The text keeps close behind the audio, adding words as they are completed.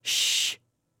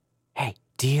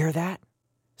Do you hear that?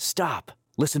 Stop.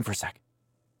 Listen for a sec.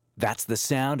 That's the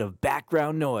sound of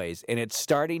background noise, and it's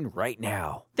starting right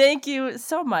now. Thank you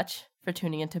so much for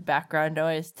tuning into Background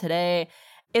Noise today.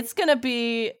 It's gonna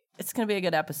be a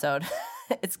good episode.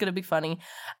 It's gonna be funny.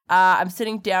 I'm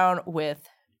sitting down with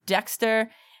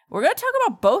Dexter. We're gonna talk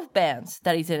about both bands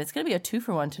that he's in. It's gonna be a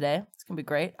 2-for-1 today. It's gonna be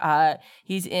great.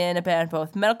 He's in a band,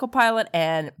 both Medical Pilot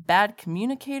and Bad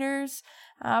Communicators.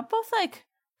 Both like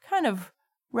kind of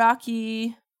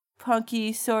rocky,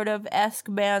 punky sort of esque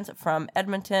bands from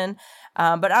Edmonton.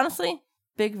 But honestly,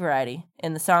 big variety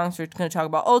in the songs. We're going to talk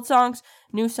about old songs,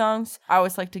 new songs. I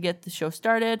always like to get the show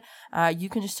started. You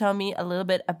can just tell me a little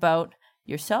bit about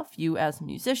yourself, you as a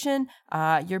musician,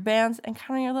 your bands, and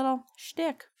kind of your little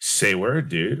shtick. Say word,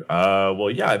 dude.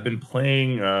 Well, yeah, I've been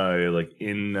playing like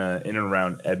in and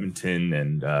around Edmonton,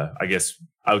 and I guess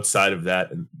outside of that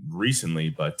recently,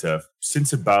 but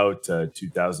since about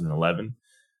 2011.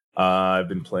 I've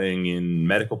been playing in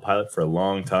Medical Pilot for a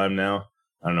long time now.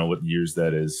 I don't know what years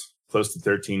that is. Close to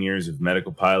 13 years of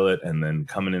Medical Pilot, and then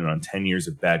coming in on 10 years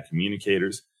of Bad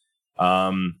Communicators.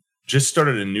 Just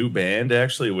started a new band,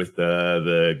 actually, with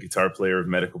the guitar player of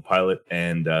Medical Pilot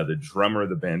and the drummer of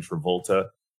the band, Travolta.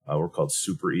 We're called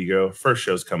Super Ego. First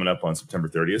show's coming up on September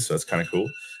 30th, so that's kind of cool.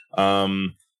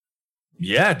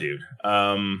 Yeah, dude.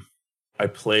 I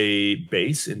play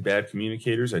bass in Bad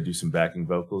Communicators. I do some backing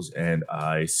vocals, and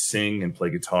I sing and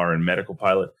play guitar in Medical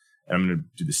Pilot. And I'm going to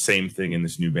do the same thing in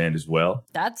this new band as well.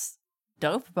 That's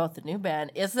dope about the new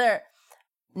band. Is there...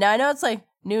 Now, I know it's like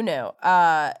new.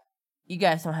 You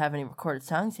guys don't have any recorded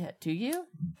songs yet, do you?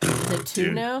 Is it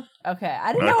too new? Okay,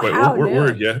 I didn't know how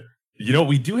new. Yeah. You know,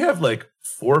 we do have like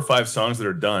 4 or 5 songs that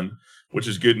are done, which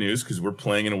is good news because we're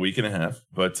playing in a week and a half.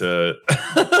 But...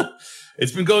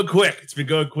 It's been going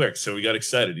quick. So we got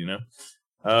excited, you know?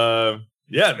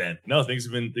 Yeah, man. No, things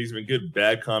have been good.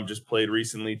 Badcom just played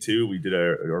recently too. We did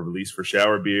our release for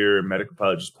Shower Beer. Medical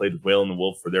Pilot just played with Whale and the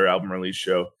Wolf for their album release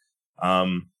show.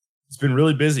 It's been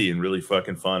really busy and really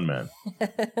fucking fun, man.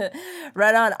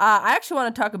 Right on. I actually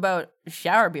want to talk about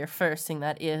Shower Beer first, seeing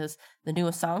that is the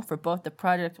newest song for both the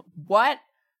project. What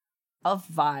a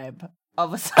vibe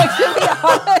of a song, to be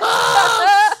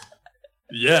honest.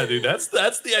 Yeah, dude, that's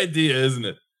the idea, isn't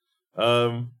it?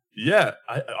 Yeah,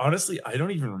 I honestly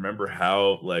don't even remember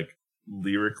how like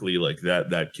lyrically like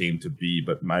that came to be,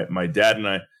 but my dad and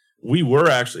I, we were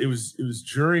actually it was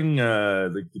during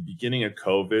like the beginning of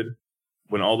COVID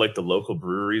when all like the local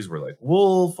breweries were like,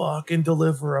 we'll fucking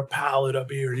deliver a pallet of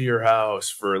beer to your house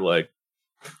for like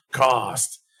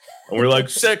cost, and we're like,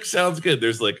 sick, sounds good.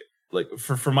 There's like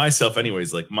for myself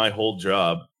anyways, like my whole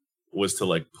job was to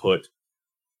like put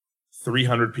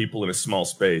 300 people in a small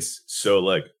space. So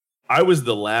like I was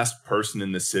the last person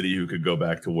in the city who could go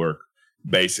back to work,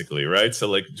 basically, right? So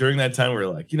like during that time, we were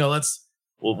like, you know,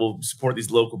 we'll support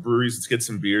these local breweries. Let's get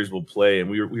some beers. We'll play.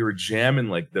 And we were jamming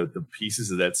like the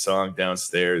pieces of that song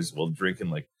downstairs while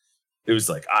drinking like, it was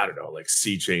like, I don't know, like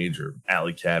Sea Change or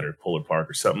Alley Cat or Polar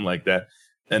Park or something like that.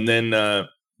 And then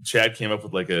Chad came up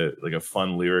with like a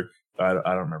fun lyric. I don't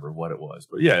remember what it was,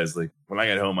 but yeah, it's like when I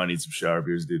get home, I need some shower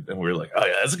beers, dude. And we were like, oh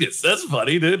yeah, that's good. That's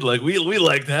funny, dude. Like we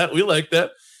like that. We like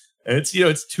that. And it's, you know,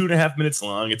 it's 2.5 minutes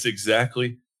long. It's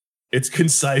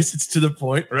concise. It's to the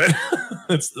point, right?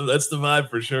 that's the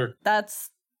vibe for sure. That's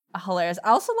hilarious. I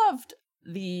also loved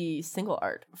the single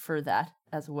art for that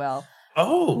as well.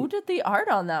 Oh, who did the art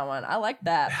on that one? I like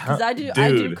that because I do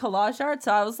collage art.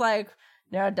 So I was like,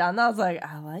 narrowed down. I was like,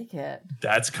 I like it.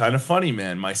 That's kind of funny,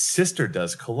 man. My sister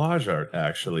does collage art,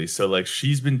 actually. So, like,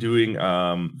 she's been doing.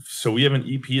 So we have an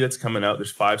EP that's coming out. There's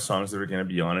 5 songs that are going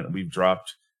to be on it. We've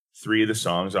dropped 3 of the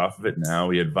songs off of it now.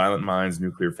 We had Violent Minds,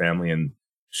 Nuclear Family, and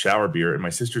Shower Beer. And my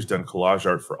sister's done collage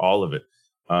art for all of it.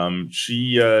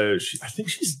 She I think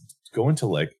she's going to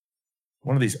like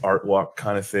one of these art walk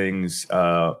kind of things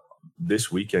this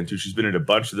weekend too. She's been at a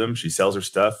bunch of them. She sells her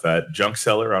stuff at Junk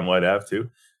Cellar on White Ave too.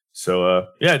 So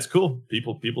yeah, it's cool.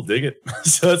 People dig it.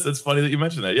 So that's funny that you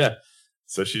mentioned that. Yeah.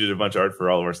 So she did a bunch of art for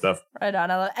all of our stuff. Right on.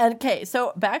 And okay,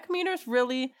 so Bad Communicators,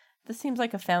 really, this seems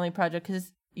like a family project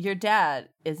because your dad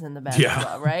is in the band as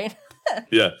well, right?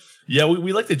 Yeah.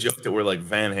 We like to joke that we're like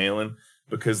Van Halen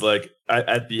because like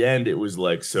at the end it was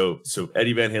like so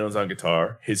Eddie Van Halen's on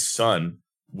guitar, his son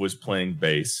was playing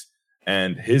bass,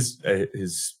 and his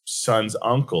son's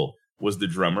uncle was the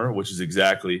drummer, which is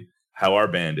exactly how our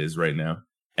band is right now.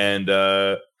 And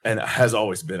has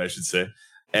always been, I should say.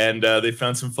 And they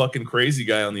found some fucking crazy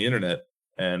guy on the internet,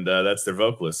 and that's their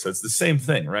vocalist. So it's the same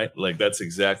thing, right? Like that's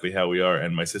exactly how we are.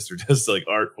 And my sister does like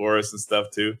art for us and stuff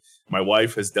too. My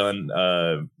wife has done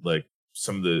like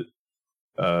some of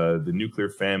the Nuclear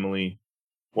Family.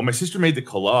 Well, my sister made the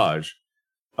collage,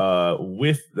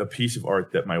 with the piece of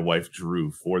art that my wife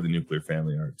drew for the nuclear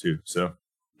family art too. So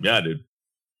yeah, dude,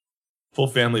 full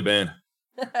family band.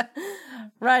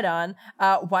 Right on.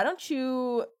 Why don't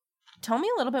you tell me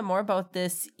a little bit more about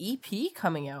this EP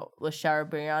coming out with Shower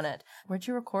Beer on it? Where'd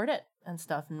you record it and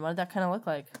stuff, and what did that kind of look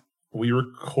like? We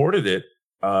recorded it.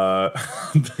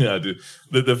 Yeah, dude,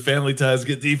 the family ties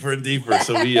get deeper and deeper.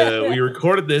 So we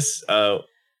recorded this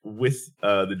with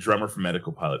the drummer from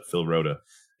Medical Pilot, Phil Rhoda,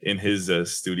 in his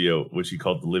studio, which he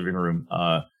called the living room.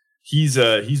 He's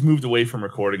moved away from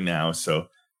recording now, so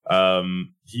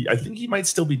I think he might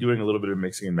still be doing a little bit of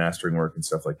mixing and mastering work and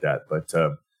stuff like that. But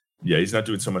yeah, he's not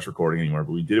doing so much recording anymore.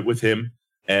 But we did it with him,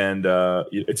 and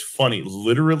it's funny.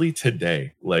 Literally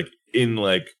today, like in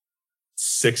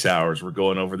 6 hours, we're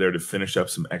going over there to finish up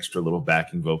some extra little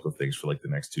backing vocal things for like the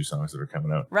next 2 songs that are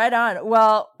coming out. Right on.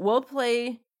 Well, we'll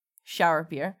play Shower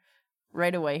Beer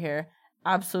right away here.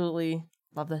 Absolutely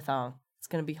love the song. It's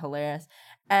going to be hilarious.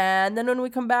 And then when we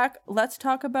come back, let's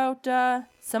talk about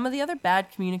some of the other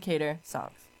Bad Communicator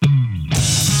songs.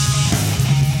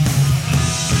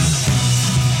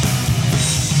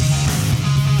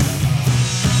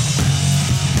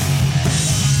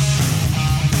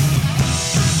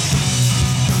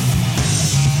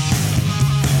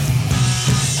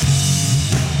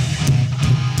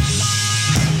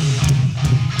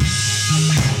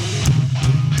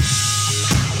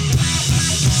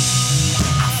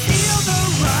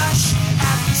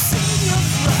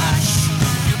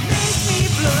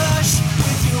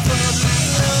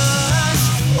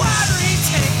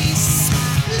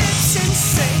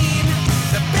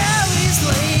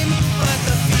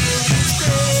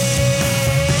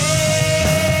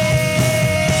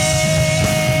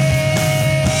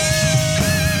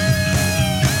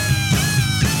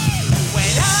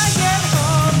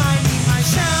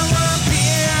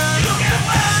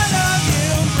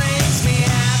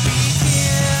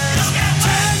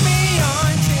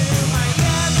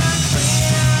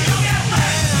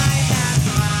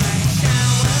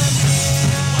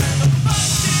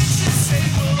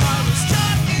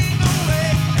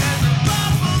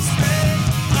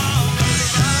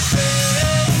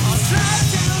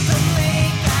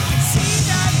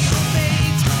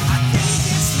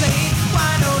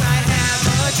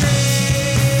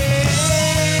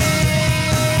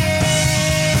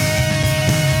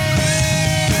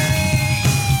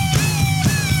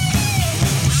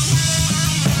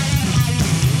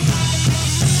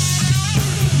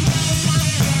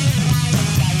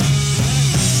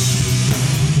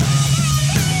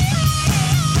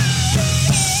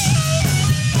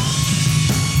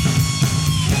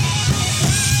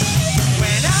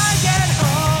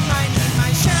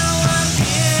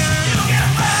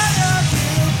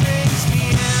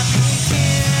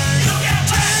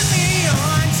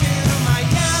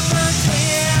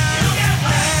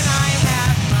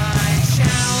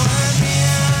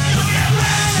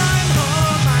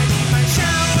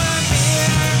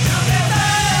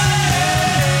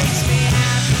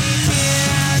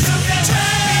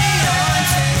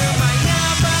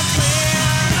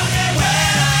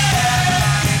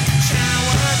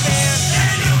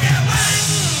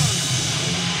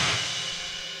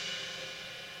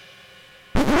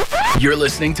 You're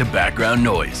listening to Background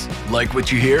Noise. Like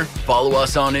what you hear? Follow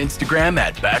us on Instagram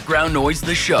at Background Noise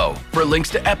The Show for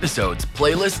links to episodes,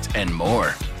 playlists, and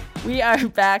more. We are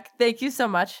back. Thank you so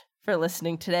much for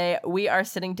listening today. We are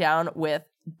sitting down with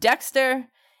Dexter.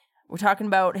 We're talking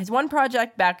about his one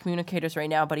project, Bad Communicators, right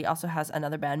now, but he also has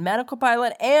another band, Medical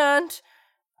Pilot, and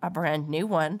a brand new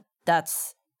one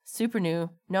that's super new.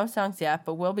 No songs yet,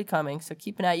 but will be coming. So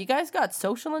keep an eye. You guys got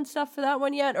social and stuff for that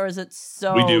one yet? Or is it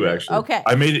so... We do, actually. Okay.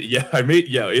 I made it.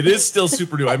 Yeah, it is still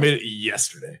super new. I made it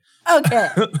yesterday. Okay.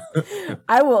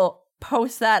 I will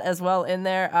post that as well in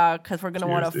there because we're going to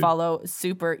want to follow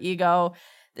Super Ego.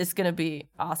 It's going to be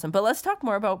awesome. But let's talk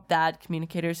more about Bad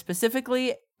Communicators,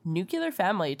 specifically Nuclear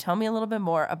Family. Tell me a little bit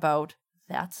more about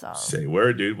that song. Say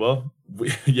word, dude. Well,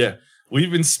 we've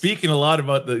been speaking a lot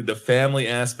about the family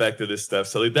aspect of this stuff.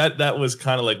 So that was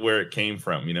kind of like where it came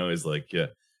from, is like, yeah,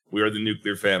 we are the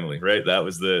nuclear family, right? That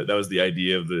was the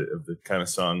idea of the kind of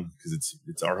song, because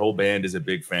it's our whole band is a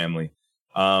big family.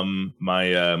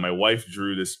 My wife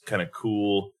drew this kind of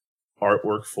cool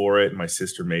artwork for it. My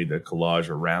sister made a collage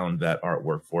around that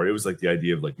artwork for it. It was like the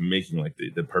idea of like making like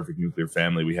the perfect nuclear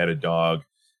family. We had a dog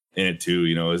in it too,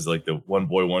 it was like the one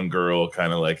boy, one girl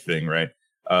kind of like thing, right?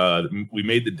 We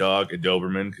made the dog a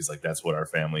Doberman because like that's what our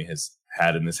family has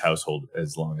had in this household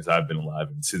as long as I've been alive,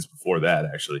 and since before that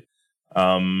actually.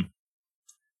 So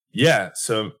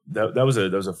that was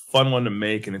a fun one to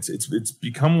make, and it's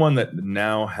become one that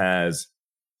now has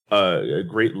a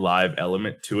great live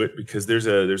element to it because there's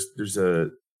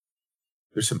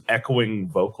some echoing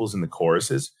vocals in the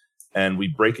choruses, and we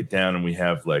break it down and we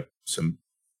have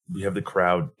the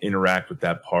crowd interact with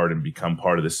that part and become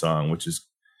part of the song, which is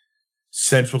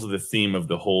central to the theme of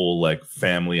the whole like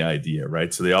family idea,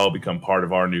 right? So they all become part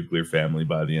of our nuclear family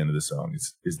by the end of the song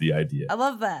is the idea. I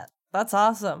love that. That's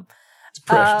awesome. It's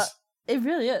precious. It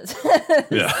really is.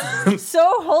 Yeah.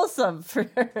 So wholesome for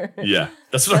Yeah,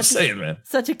 that's what I'm saying, man.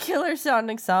 Such a killer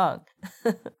sounding song.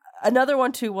 Another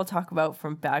one too we'll talk about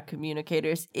from Bad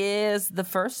Communicators is the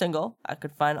first single I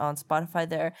could find on Spotify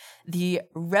there. The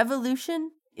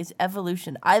Revolution is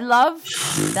Evolution. I love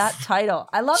that title.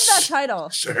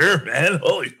 Sure, man.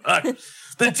 Holy fuck.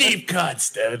 The deep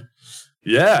cuts, dude.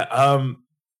 Yeah.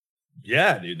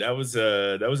 Yeah, dude. That was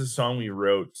a song we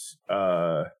wrote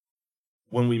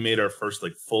when we made our first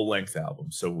like full length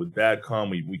album. So with Bad Com,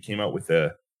 we came out with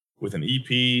an EP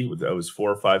that was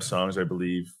 4 or 5 songs, I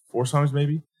believe. 4 songs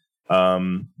maybe.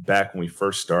 Back when we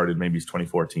first started, maybe it's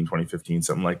 2014, 2015,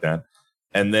 something like that.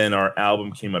 And then our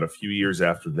album came out a few years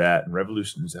after that, and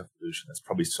Revolution is Evolution. That's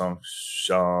probably song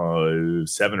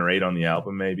 7 or 8 on the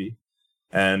album, maybe.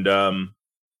 And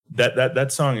that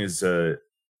song is a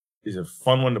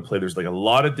fun one to play. There's like a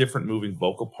lot of different moving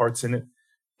vocal parts in it,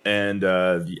 and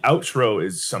the outro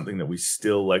is something that we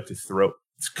still like to throw.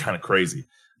 It's kind of crazy.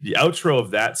 The outro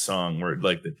of that song, where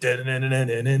like the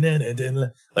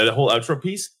like the whole outro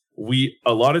piece,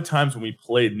 a lot of times when we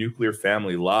played Nuclear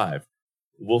Family live,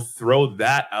 we'll throw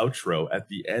that outro at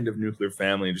the end of Nuclear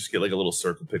Family and just get like a little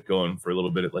circle pit going for a little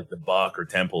bit at like the Bach or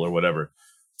Temple or whatever.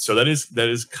 So that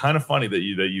is kind of funny that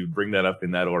you bring that up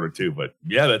in that order too. But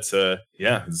yeah, this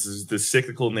is the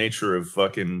cyclical nature of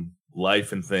fucking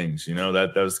life and things. You know,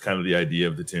 that was kind of the idea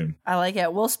of the tune. I like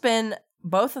it. We'll spin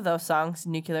both of those songs,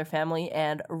 Nuclear Family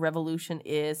and Revolution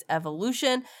is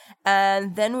Evolution.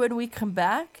 And then when we come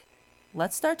back,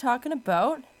 let's start talking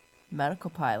about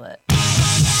Medical Pilot.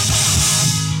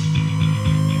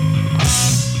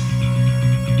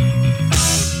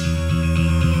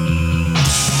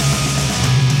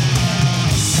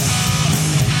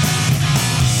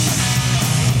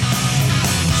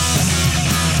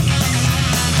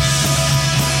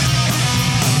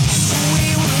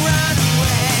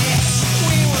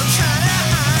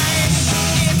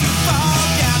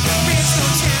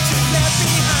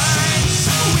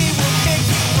 We will pick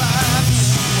you up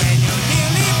when you're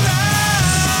nearly blind.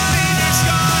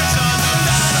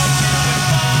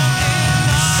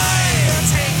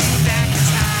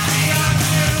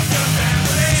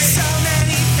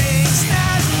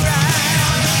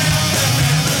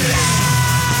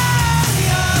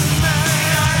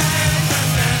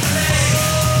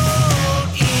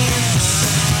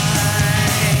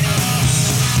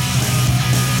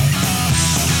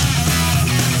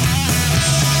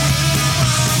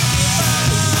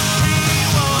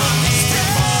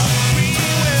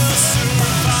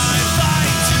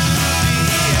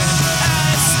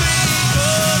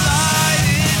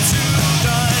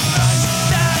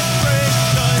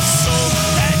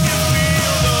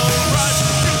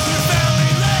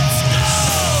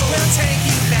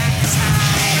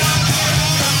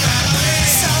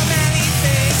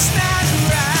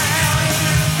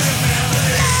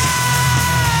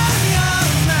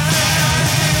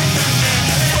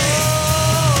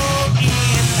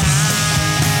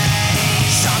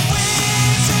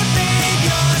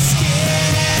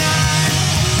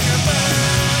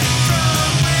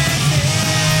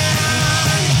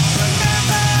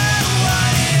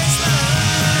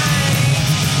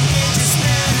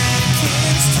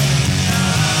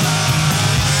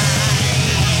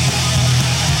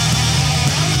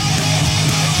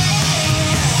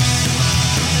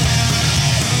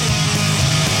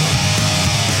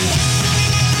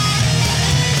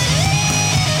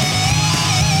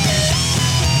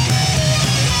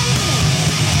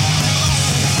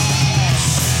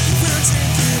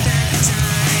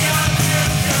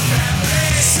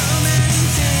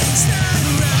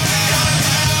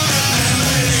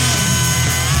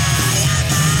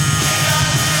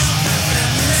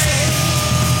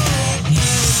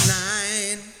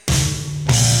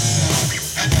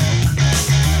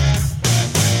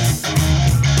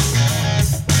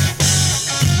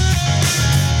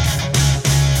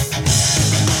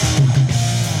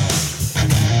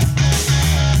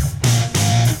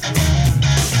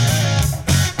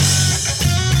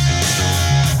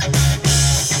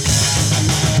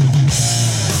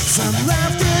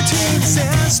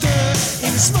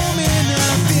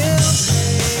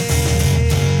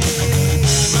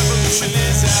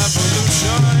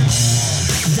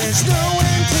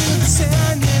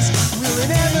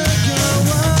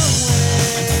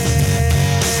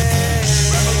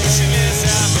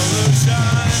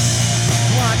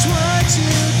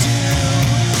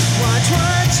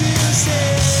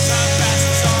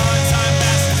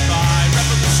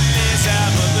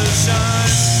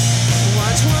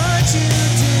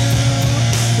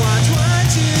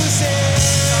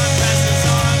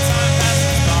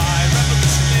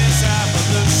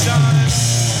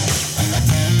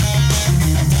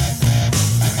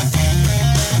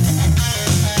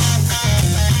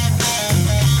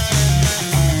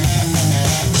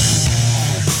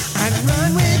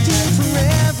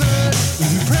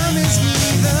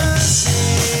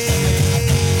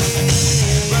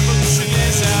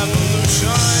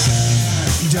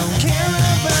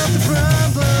 about the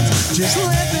problems, just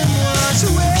let them wash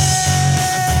away.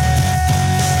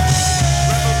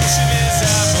 Revolution is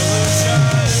evolution.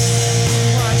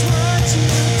 Watch what you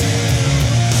do,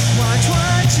 watch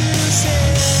what you say.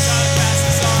 Time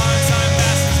passes on, time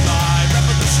passes by.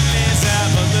 Revolution is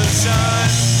evolution.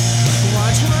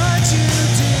 Watch what you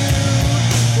do,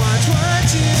 watch what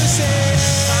you say.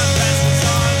 Time passes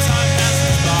on, time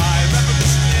passes by.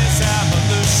 Revolution is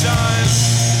evolution.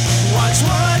 Watch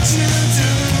what you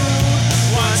do,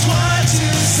 watch what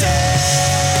you say.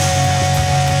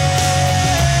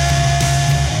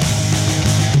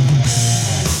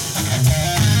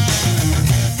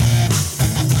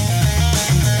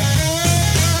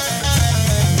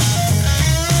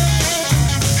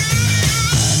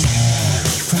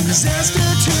 From disaster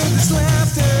to this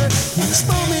laughter, in this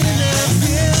moment I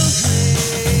feel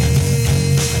great.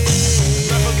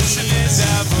 Revolution is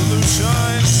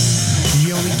evolution.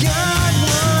 You only got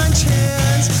one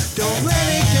chance, don't let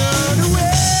it go to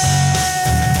waste.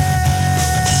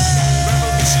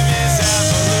 Revolution is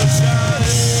evolution.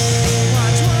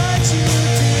 Watch what you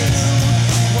do,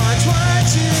 watch what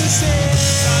you say.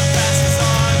 Time passes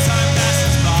on, time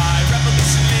passes by.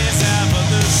 Revolution is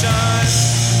evolution.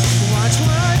 Watch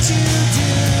what you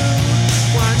do,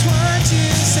 watch what you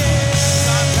say.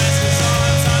 Time passes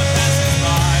on, time passes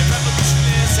by. Revolution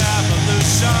is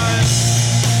evolution.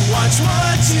 Watch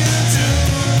what you do,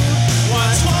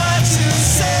 watch what you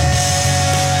say.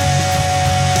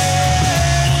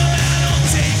 That'll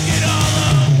take it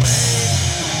all away.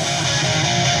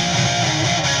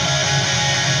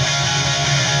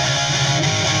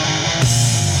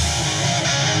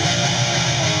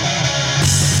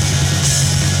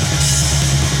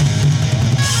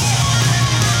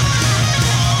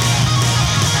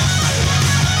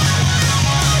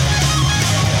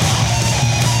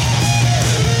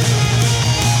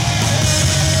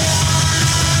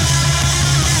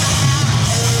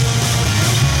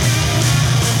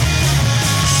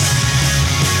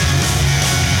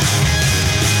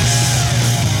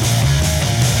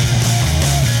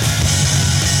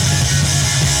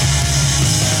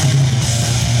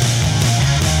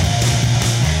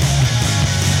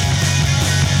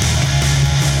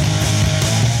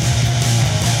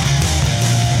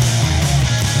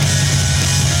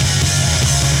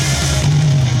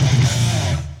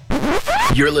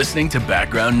 You're listening to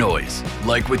Background Noise.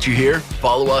 Like what you hear?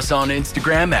 Follow us on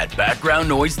Instagram at Background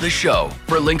Noise The Show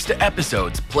for links to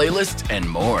episodes, playlists, and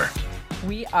more.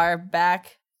 We are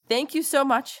back. Thank you so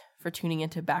much for tuning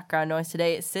into Background Noise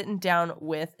today. Sitting down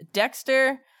with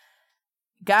Dexter,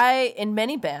 guy in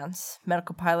many bands,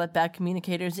 Medical Pilot, Bad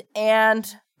Communicators,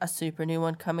 and a super new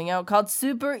one coming out called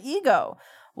Super Ego.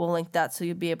 We'll link that so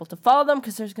you'll be able to follow them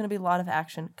because there's going to be a lot of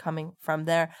action coming from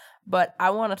there. But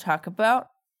I want to talk about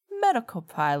Medical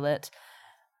Pilot.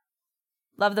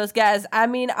 Love those guys. I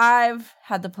mean, I've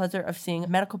had the pleasure of seeing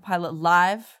Medical Pilot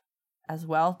live as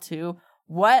well, too.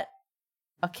 What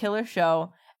a killer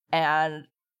show. And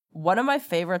one of my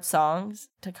favorite songs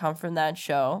to come from that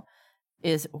show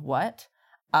is What?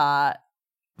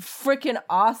 Freaking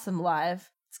awesome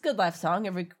live. It's a good live song.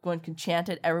 Everyone can chant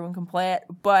it. Everyone can play it.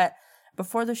 But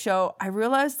before the show, I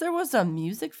realized there was a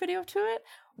music video to it,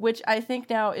 which I think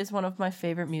now is one of my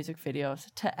favorite music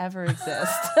videos to ever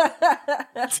exist.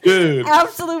 Dude.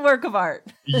 Absolute work of art.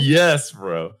 Yes,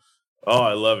 bro. Oh,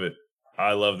 I love it.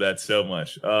 I love that so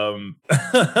much.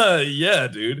 Yeah,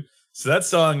 dude. So that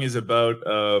song is about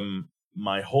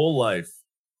my whole life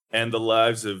and the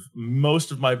lives of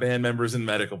most of my band members in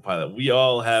Medical Pilot. We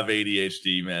all have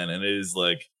ADHD, man, and it is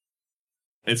like,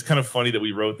 it's kind of funny that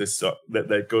we wrote this song.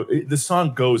 The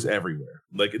song goes everywhere.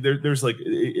 Like there's like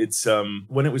it's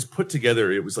when it was put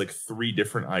together, it was like 3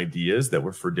 different ideas that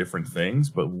were for different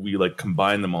things, but we like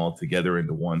combined them all together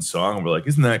into one song. And we're like,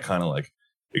 isn't that kind of like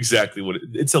exactly what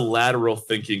it's a lateral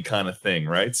thinking kind of thing,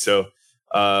 right? So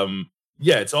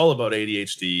yeah, it's all about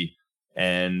ADHD,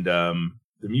 and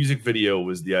the music video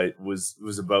was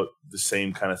about the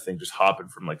same kind of thing, just hopping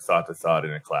from like thought to thought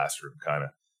in a classroom kind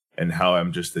of. And how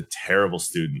I'm just a terrible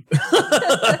student.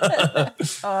 But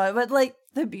like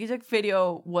the music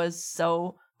video was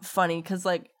so funny because,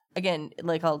 like, again,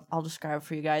 like I'll describe it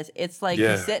for you guys. It's like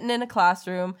he's sitting in a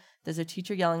classroom. There's a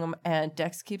teacher yelling at him, and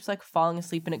Dex keeps like falling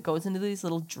asleep, and it goes into these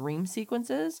little dream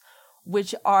sequences,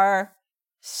 which are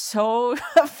so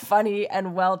funny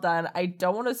and well done. I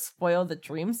don't want to spoil the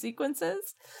dream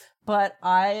sequences, but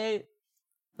the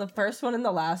first one and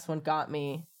the last one got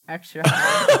me extra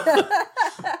hard.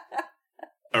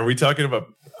 Are we talking about?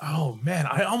 Oh man,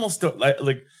 I almost don't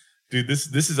like. Dude, this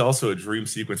is also a dream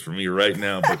sequence for me right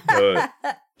now. But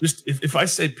Just if I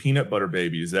say peanut butter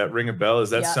baby, does that ring a bell?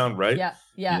 Does that sound right? Yeah.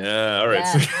 Yeah. All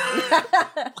right.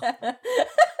 Yeah.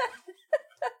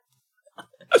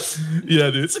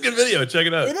 Yeah, dude, it's a good video. Check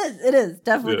it out. It is.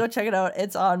 Definitely go check it out.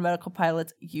 It's on Medical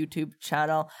Pilot's YouTube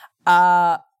channel.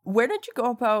 Where did you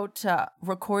go about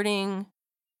recording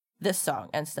this song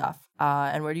and stuff?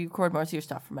 And where do you record most of your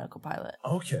stuff for Medical Pilot?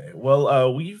 Okay.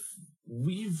 Well,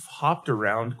 we've hopped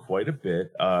around quite a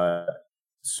bit.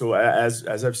 So as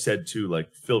I've said too,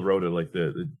 like Phil Rhoda, like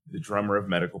the drummer of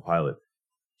Medical Pilot,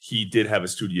 he did have a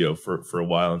studio for a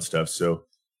while and stuff. So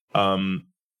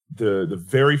the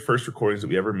very first recordings that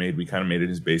we ever made, we kind of made it in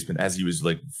his basement as he was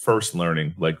like first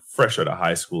learning, like fresh out of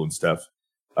high school and stuff.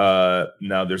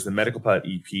 Now there's the Medical Pilot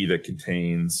EP that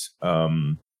contains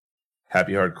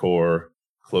Happy Hardcore,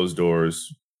 Closed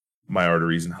Doors, My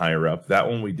Arteries, and Higher Up. That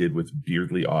one we did with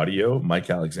Beardley Audio, Mike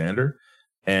Alexander.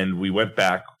 And we went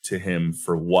back to him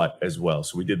for What as well.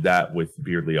 So we did that with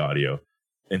Beardley Audio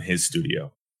in his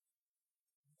studio.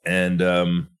 And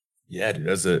yeah, dude,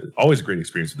 that's always a great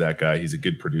experience with that guy. He's a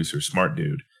good producer, smart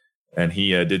dude. And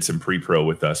he did some pre-pro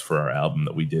with us for our album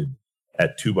that we did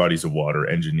at Two Bodies of Water,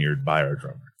 engineered by our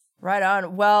drummer. Right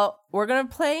on. Well, we're going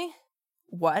to play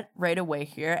What right away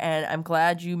here. And I'm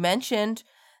glad you mentioned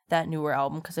that newer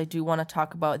album because I do want to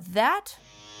talk about that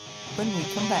when we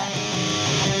come back.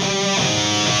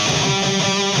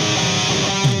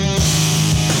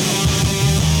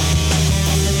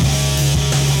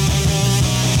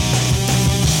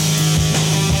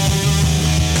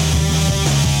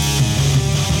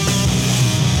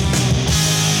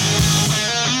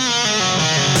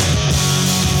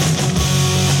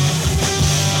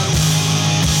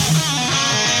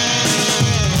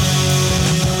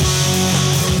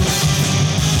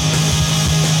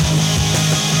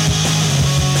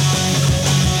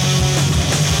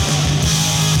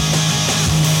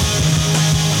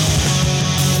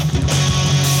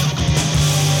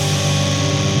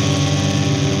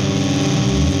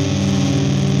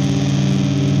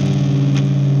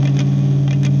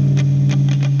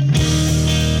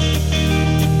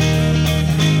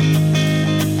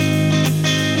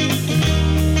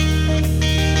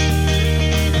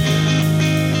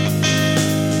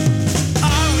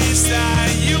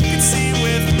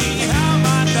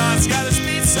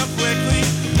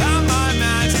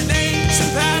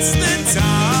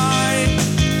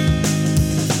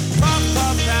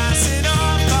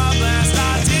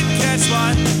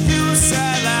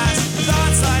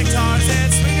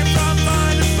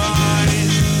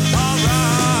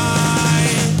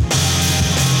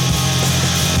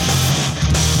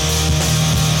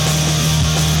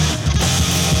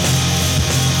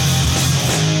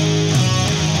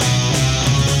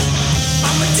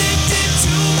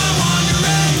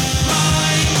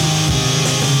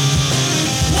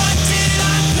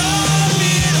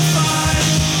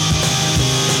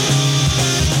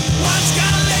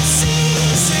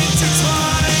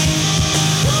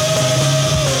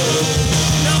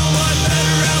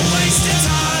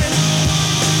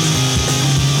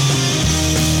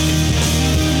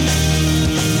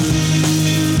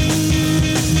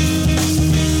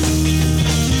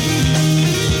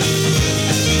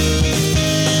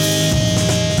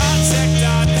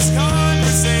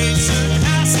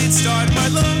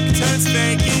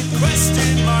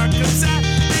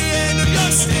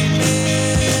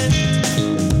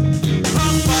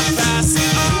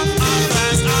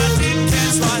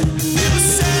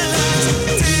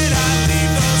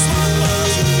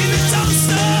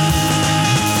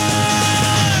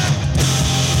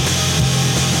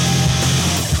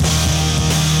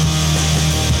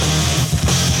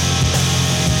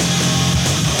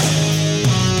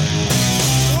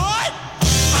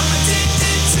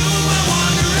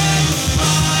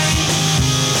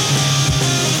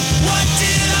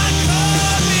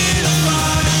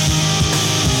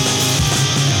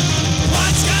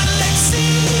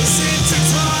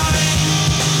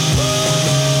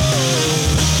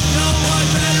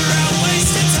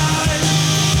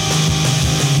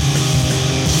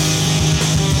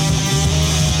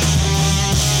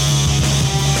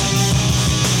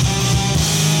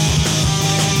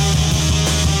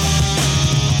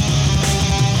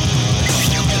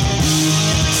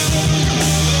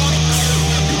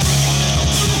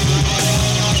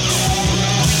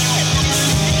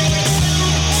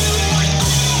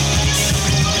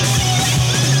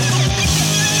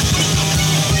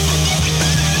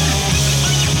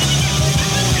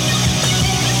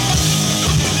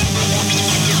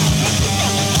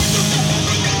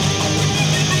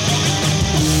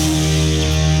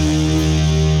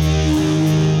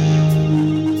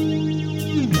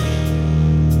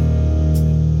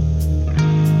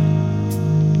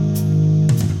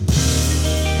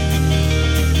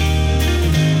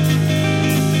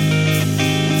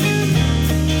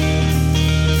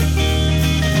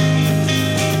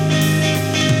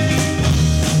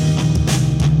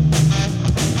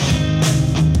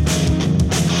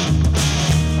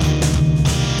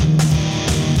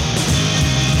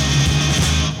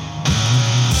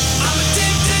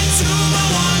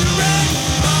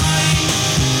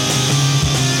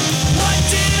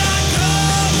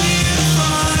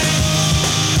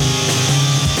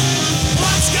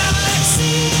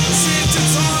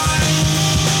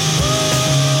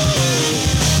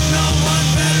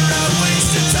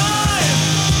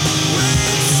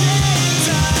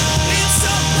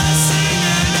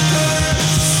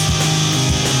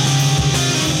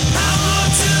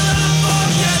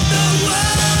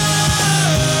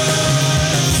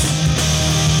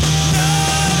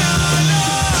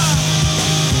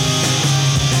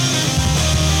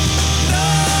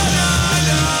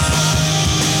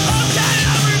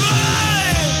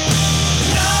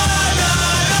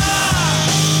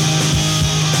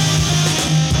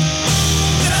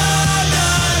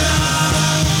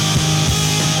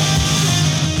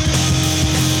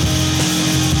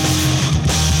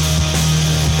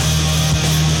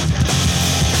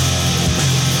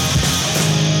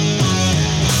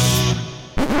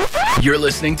 You're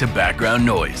listening to Background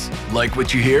Noise. Like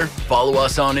what you hear? Follow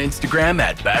us on Instagram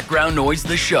at Background Noise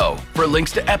The Show for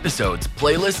links to episodes,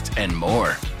 playlists, and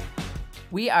more.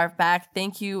 We are back.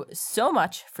 Thank you so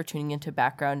much for tuning into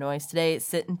Background Noise today.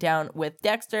 Sitting down with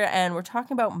Dexter, and we're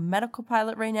talking about Medical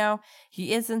Pilot right now.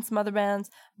 He is in some other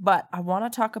bands, but I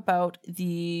want to talk about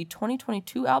the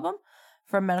 2022 album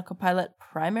from Medical Pilot,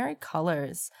 Primary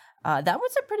Colors. That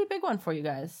was a pretty big one for you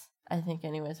guys, I think,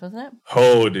 anyways, wasn't it?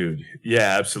 Oh, dude.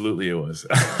 Yeah, absolutely it was.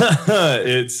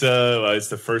 It's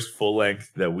the first full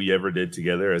length that we ever did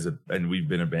together and we've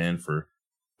been a band for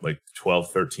like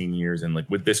 12, 13 years. And like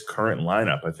with this current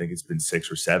lineup, I think it's been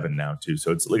 6 or 7 now too.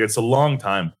 So it's a long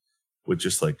time with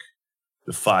just like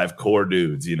the 5 core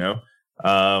dudes, you know?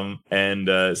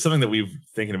 And something that we've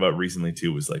thinking about recently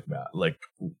too was like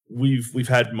we've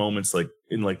had moments like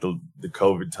in like the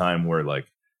COVID time where like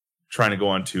trying to go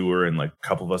on tour and like a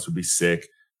couple of us would be sick.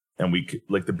 And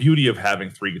like the beauty of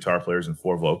having 3 guitar players and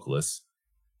 4 vocalists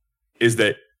is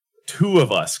that 2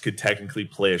 of us could technically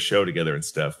play a show together and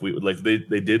stuff. We would like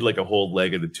they did like a whole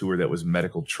leg of the tour that was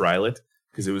medical trilet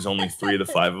because it was only 3 of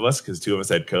the 5 of us because 2 of us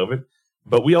had COVID.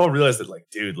 But we all realized that like,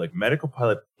 dude, like Medical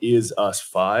Pilot is us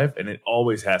 5 and it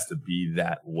always has to be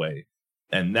that way.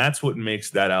 And that's what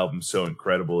makes that album so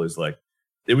incredible is like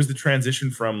it was the transition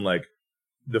from like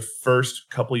the first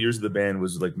couple years of the band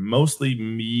was like mostly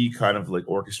me kind of like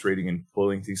orchestrating and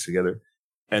pulling things together.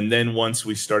 And then once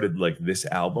we started like this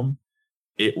album,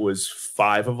 it was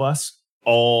 5 of us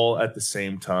all at the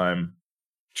same time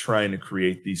trying to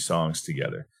create these songs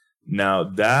together. Now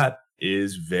that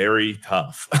is very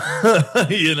tough.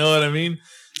 You know what I mean?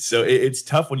 So it's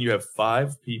tough when you have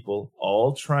 5 people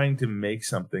all trying to make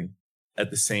something at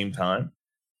the same time.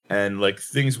 And like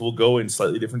things will go in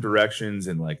slightly different directions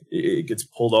and like it gets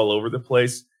pulled all over the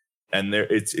place. And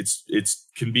it's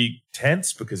can be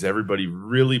tense because everybody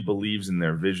really believes in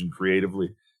their vision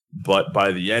creatively. But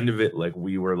by the end of it, like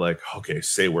we were like, okay,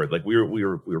 say word. Like we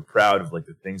were proud of like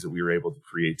the things that we were able to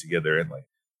create together. And like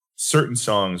certain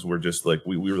songs were just like,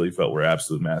 we really felt were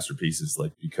absolute masterpieces,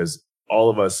 like because all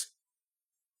of us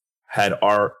had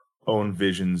our own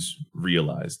visions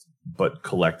realized, but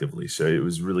collectively. So it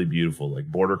was really beautiful. Like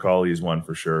Border Collie is one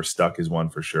for sure. Stuck is one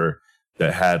for sure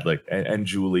that had like, and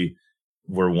Julie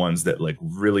were ones that like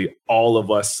really all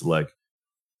of us like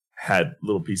had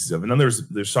little pieces of. And then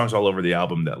there's songs all over the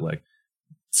album that like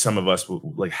some of us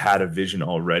like had a vision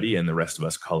already and the rest of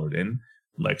us colored in,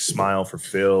 like Smile for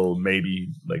Phil,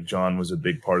 maybe like John was a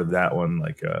big part of that one.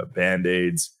 Like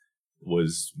Band-Aids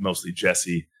was mostly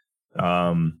Jesse.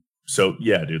 So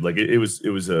yeah, dude, like it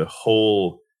was a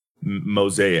whole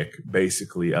mosaic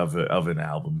basically of an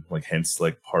album, like hence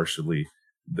like partially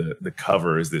the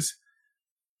cover is this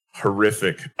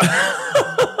horrific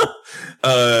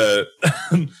I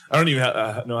don't even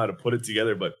know how to put it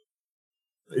together, but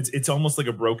it's almost like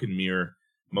a broken mirror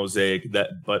mosaic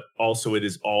but also it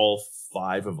is all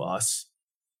 5 of us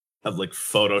have like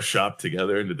photoshopped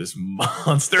together into this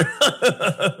monster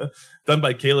done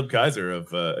by Caleb Kaiser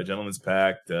of A Gentleman's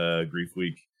Pact, Grief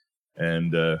Week,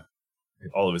 and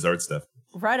all of his art stuff.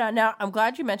 Right on. Now, I'm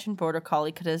glad you mentioned Border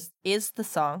Collie because it is the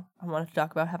song. I wanted to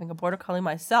talk about having a Border Collie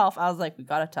myself. I was like, we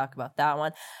got to talk about that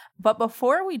one. But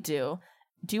before we do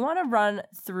you want to run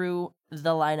through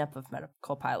the lineup of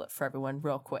Medical Pilot for everyone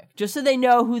real quick, just so they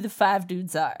know who the 5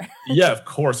 dudes are? Yeah, of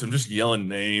course. I'm just yelling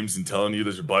names and telling you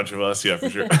there's a bunch of us. Yeah, for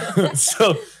sure.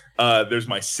 So there's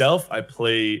myself. I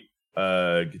play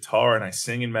guitar and I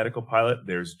sing in Medical Pilot.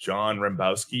 There's John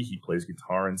Rembowski. He plays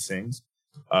guitar and sings.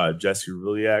 Jesse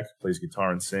Ruliak plays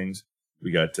guitar and sings.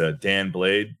 We got Dan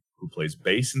Blade, who plays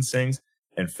bass and sings,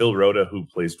 and Phil Rhoda, who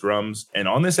plays drums. And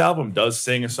on this album does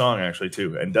sing a song actually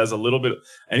too, and does a little bit,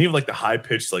 and even like the high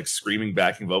pitched like screaming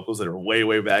backing vocals that are way,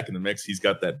 way back in the mix. He's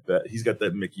got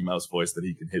that Mickey Mouse voice that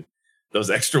he can hit those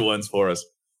extra ones for us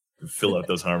to fill out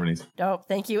those harmonies. Dope.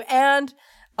 Thank you. And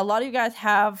a lot of you guys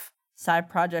have side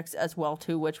projects as well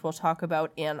too, which we'll talk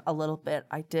about in a little bit.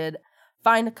 I did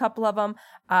find a couple of them,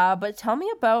 but tell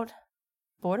me about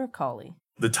Border Collie.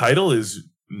 The title is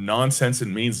nonsense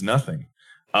and means nothing.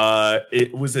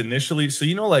 It was initially, so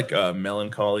you know, like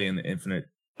Melancholy and the Infinite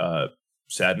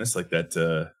Sadness, like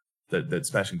that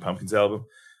Smashing Pumpkins album.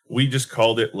 We just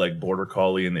called it like Border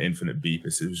Collie and the Infinite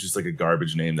Beepus. It was just like a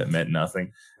garbage name that meant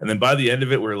nothing. And then by the end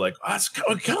of it, we're like, oh, it's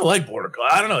kind of like Border Collie.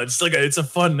 I don't know. It's like it's a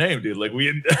fun name, dude. Like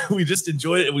we just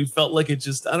enjoyed it. And we felt like it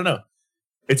just, I don't know.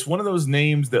 It's one of those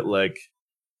names that like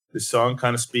the song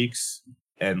kind of speaks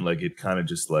and like it kind of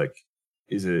just like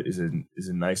is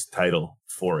a nice title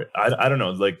for it. I don't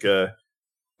know. Like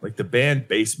the band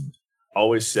Basement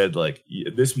always said like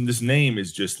this name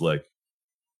is just like,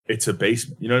 it's a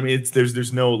basement. You know what I mean?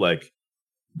 There's no like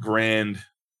grand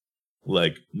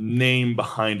like name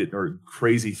behind it or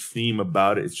crazy theme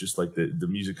about it. It's just like the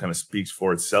music kind of speaks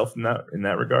for itself in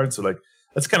that regard. So like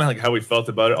that's kind of like how we felt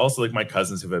about it. Also, like my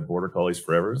cousins have had border collies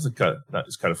forever. It's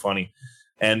kind of funny.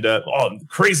 And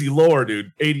crazy lore,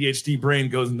 dude. ADHD brain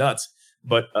goes nuts.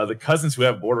 But the cousins who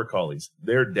have border collies,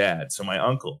 their dad, so my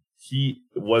uncle, he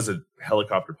was a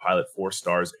helicopter pilot for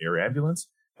Stars Air Ambulance,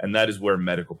 and that is where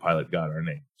medical pilot got our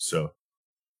name. So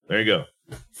there you go.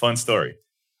 Fun story.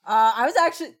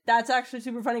 That's actually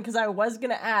super funny because I was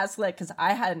going to ask, like, because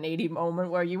I had an 80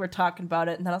 moment where you were talking about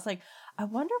it, and then I was like, I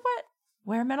wonder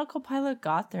where medical pilot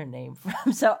got their name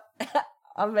from. So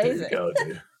amazing. There you go,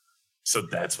 dude. So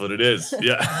that's what it is.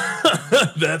 Yeah.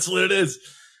 That's what it is.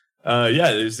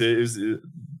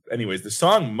 Anyways, the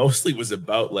song mostly was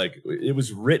about like, it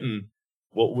was written.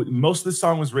 Well, most of the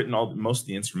song was written, most of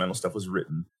the instrumental stuff was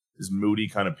written, this moody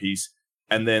kind of piece.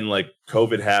 And then like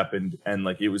COVID happened and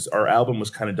like our album was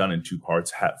kind of done in two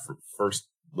parts. First,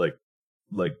 like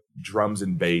drums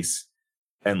and bass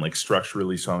and like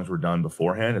structurally songs were done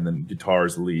beforehand. And then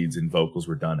guitars, leads and vocals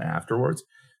were done afterwards.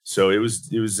 So it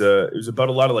was about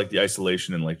a lot of like the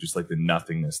isolation and like just like the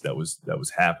nothingness that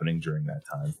was happening during that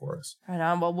time for us. Right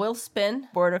on. Well, we'll spin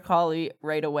Border Collie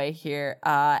right away here.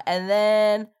 And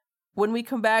then when we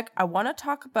come back, I want to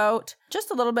talk about just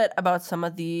a little bit about some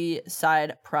of the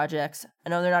side projects. I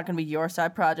know they're not going to be your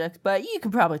side projects, but you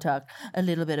can probably talk a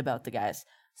little bit about the guys.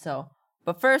 So,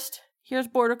 but first, here's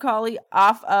Border Collie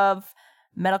off of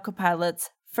Medical Pilot's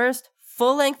first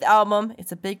full-length album.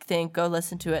 It's a big thing. Go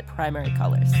listen to it. Primary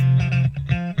Colors.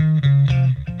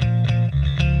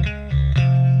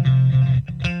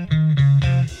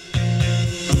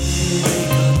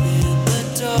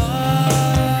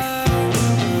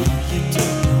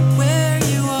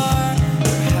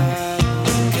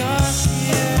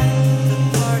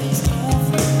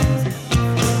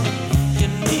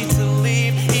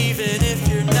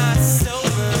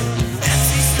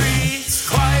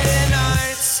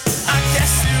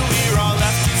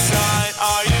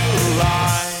 Are you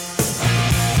alive?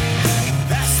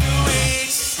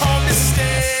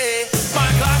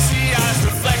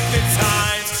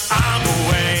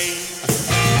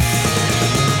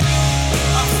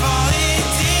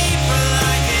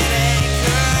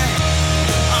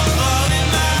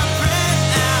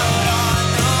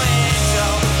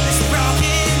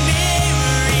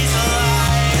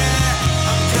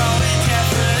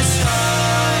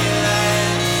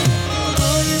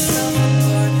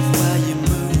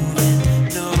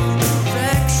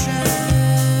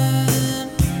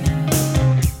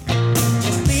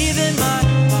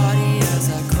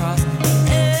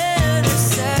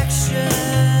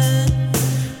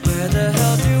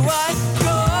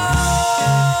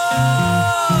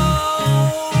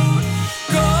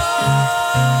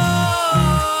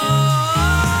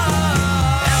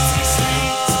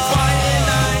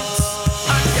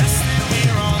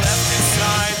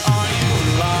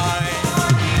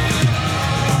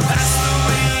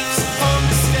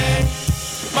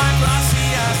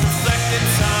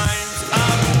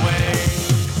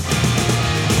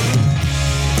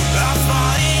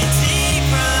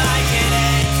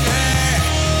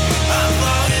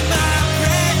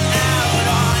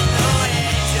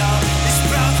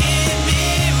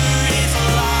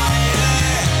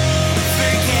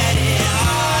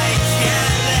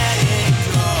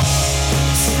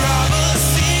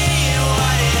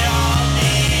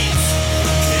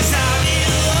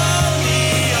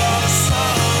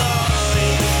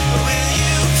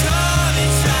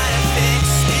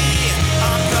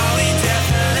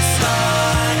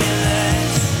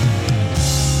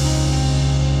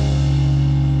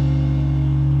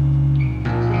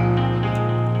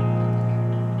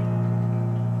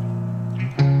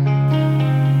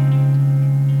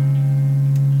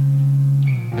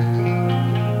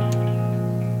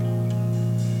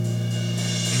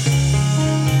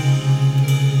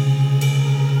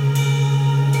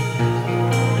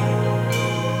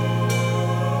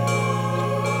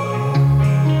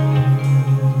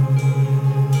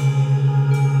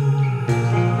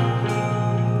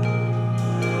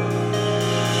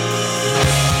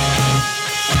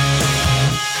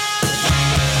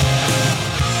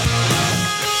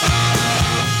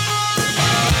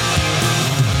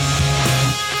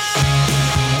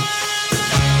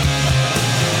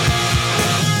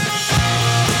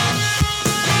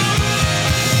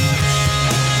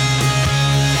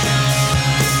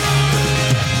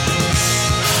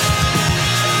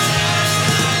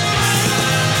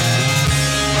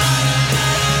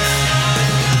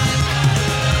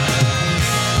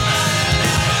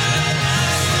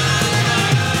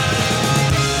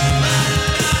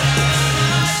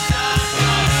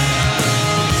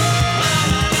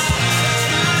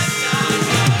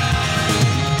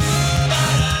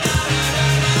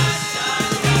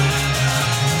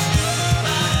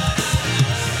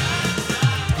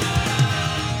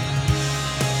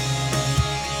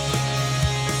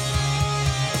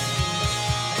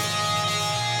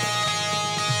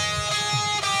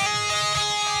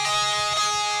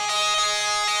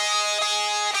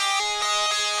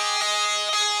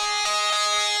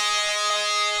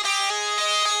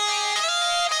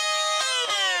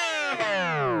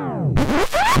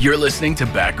 You're listening to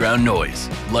Background Noise.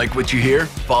 Like what you hear?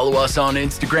 Follow us on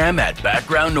Instagram at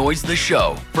Background Noise The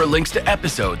Show for links to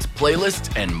episodes,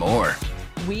 playlists, and more.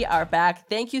 We are back.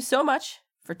 Thank you so much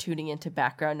for tuning into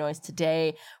Background Noise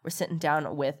today. We're sitting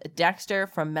down with Dexter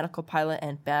from Medical Pilot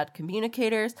and Bad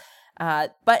Communicators.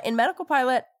 But in Medical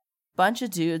Pilot, bunch of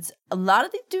dudes. A lot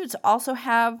of these dudes also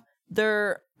have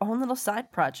their own little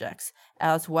side projects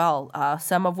as well.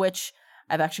 Some of which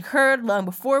I've actually heard long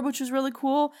before, which was really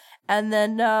cool. And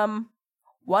then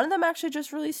one of them actually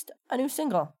just released a new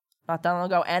single not that long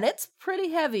ago. And it's pretty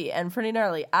heavy and pretty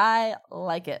gnarly. I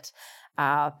like it.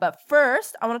 But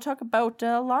first, I want to talk about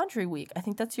Laundry Week. I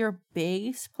think that's your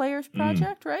bass player's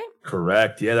project, right?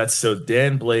 Correct. Yeah, that's so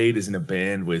Dan Blade is in a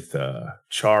band with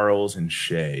Charles and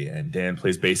Shay, and Dan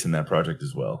plays bass in that project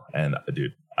as well. And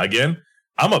dude, again,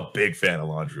 I'm a big fan of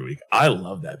Laundry Week. I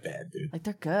love that band, dude. Like,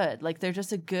 they're good. Like, they're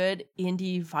just a good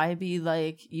indie vibey,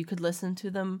 like, you could listen to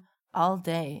them all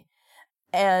day.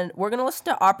 And we're going to listen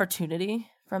to Opportunity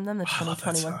from them, the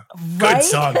 2021. Right? Good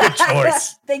song, good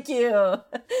choice. Thank you.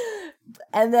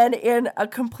 And then in a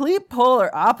complete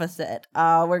polar opposite,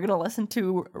 we're going to listen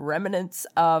to Remnants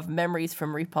of Memories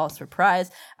from Repulse Reprise,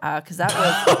 because that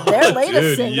was their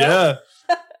latest single. Yeah.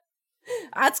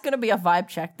 That's going to be a vibe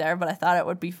check there, but I thought it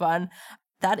would be fun.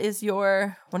 That is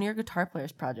one of your guitar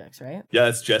player's projects, right? Yeah,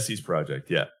 it's Jesse's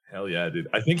project. Yeah. Hell yeah, dude.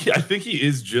 I think he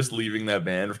is just leaving that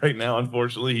band right now.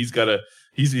 Unfortunately,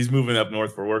 he's moving up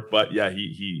north for work. But yeah,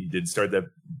 he did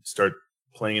start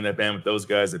playing in that band with those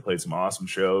guys. They played some awesome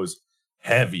shows.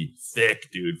 Heavy, thick,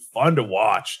 dude. Fun to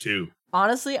watch too.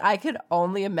 Honestly, I could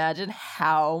only imagine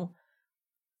how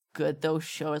good those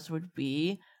shows would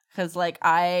be, because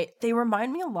they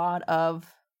remind me a lot of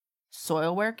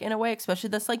Soilwork in a way,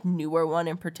 especially this like newer one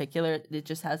in particular. It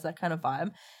just has that kind of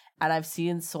vibe. And I've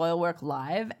seen Soilwork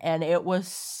live, and it was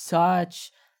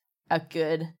such a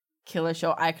good killer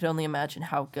show. I could only imagine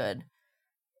how good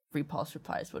Repulse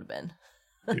Replies would have been.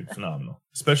 Dude, phenomenal.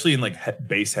 Especially in like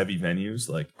bass heavy venues.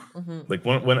 Like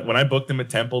when I booked them at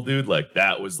Temple, dude, like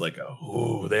that was like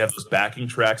they have those backing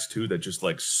tracks too that just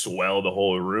like swell the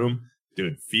whole room.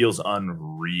 Dude, feels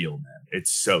unreal, man.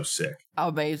 It's so sick.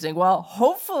 Amazing. Well,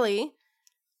 hopefully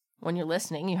when you're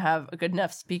listening, you have a good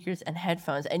enough speakers and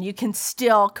headphones, and you can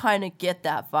still kind of get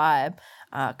that vibe,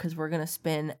 because we're going to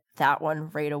spin that one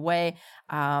right away.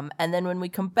 And then when we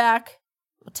come back,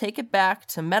 we'll take it back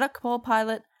to Medical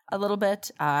Pilot a little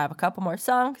bit. I have a couple more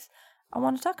songs I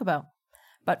want to talk about.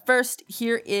 But first,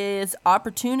 here is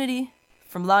Opportunity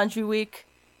from Laundry Week.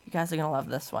 You guys are going to love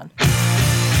this one.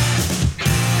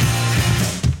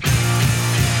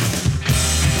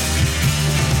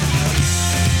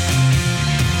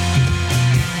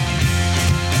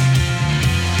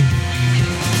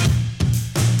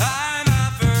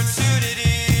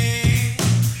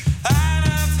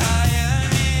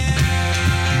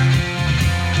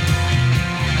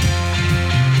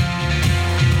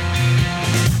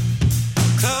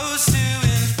 Close to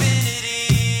infinity,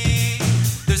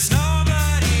 there's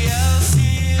nobody else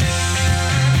here.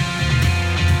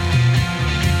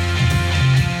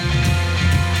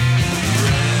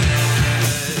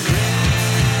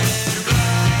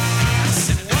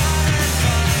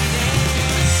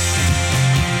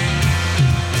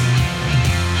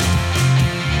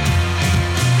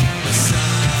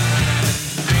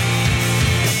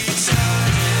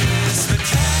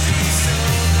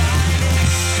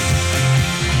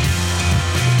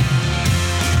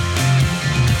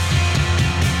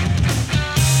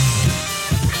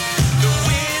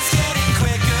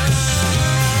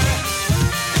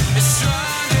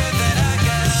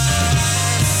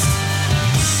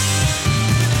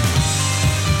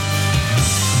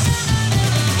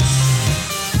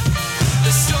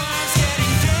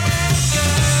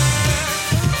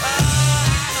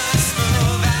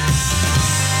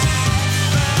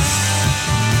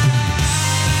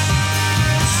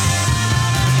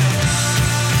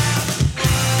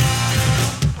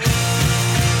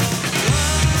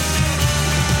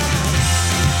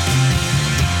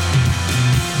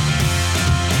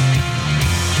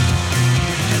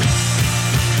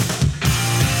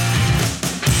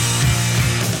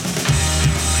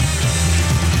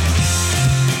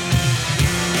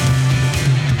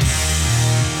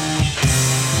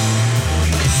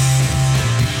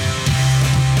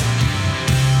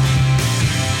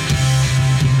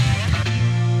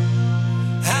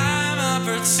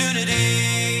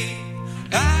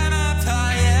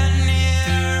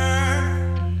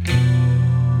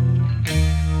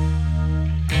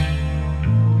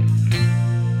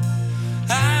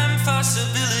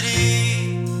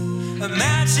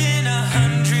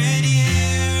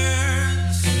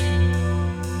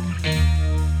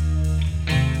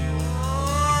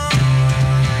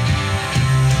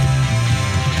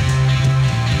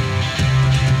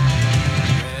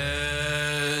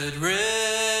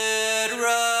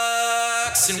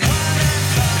 us and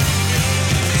whatever.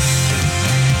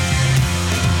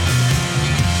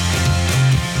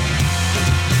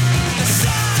 The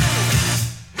sun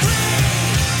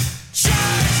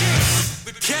recharges,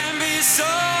 but can be so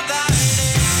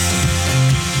blinding.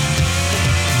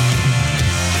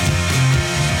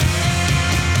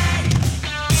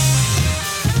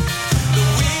 The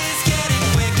wind's getting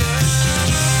quicker,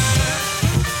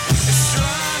 it's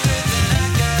stronger than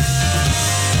ever.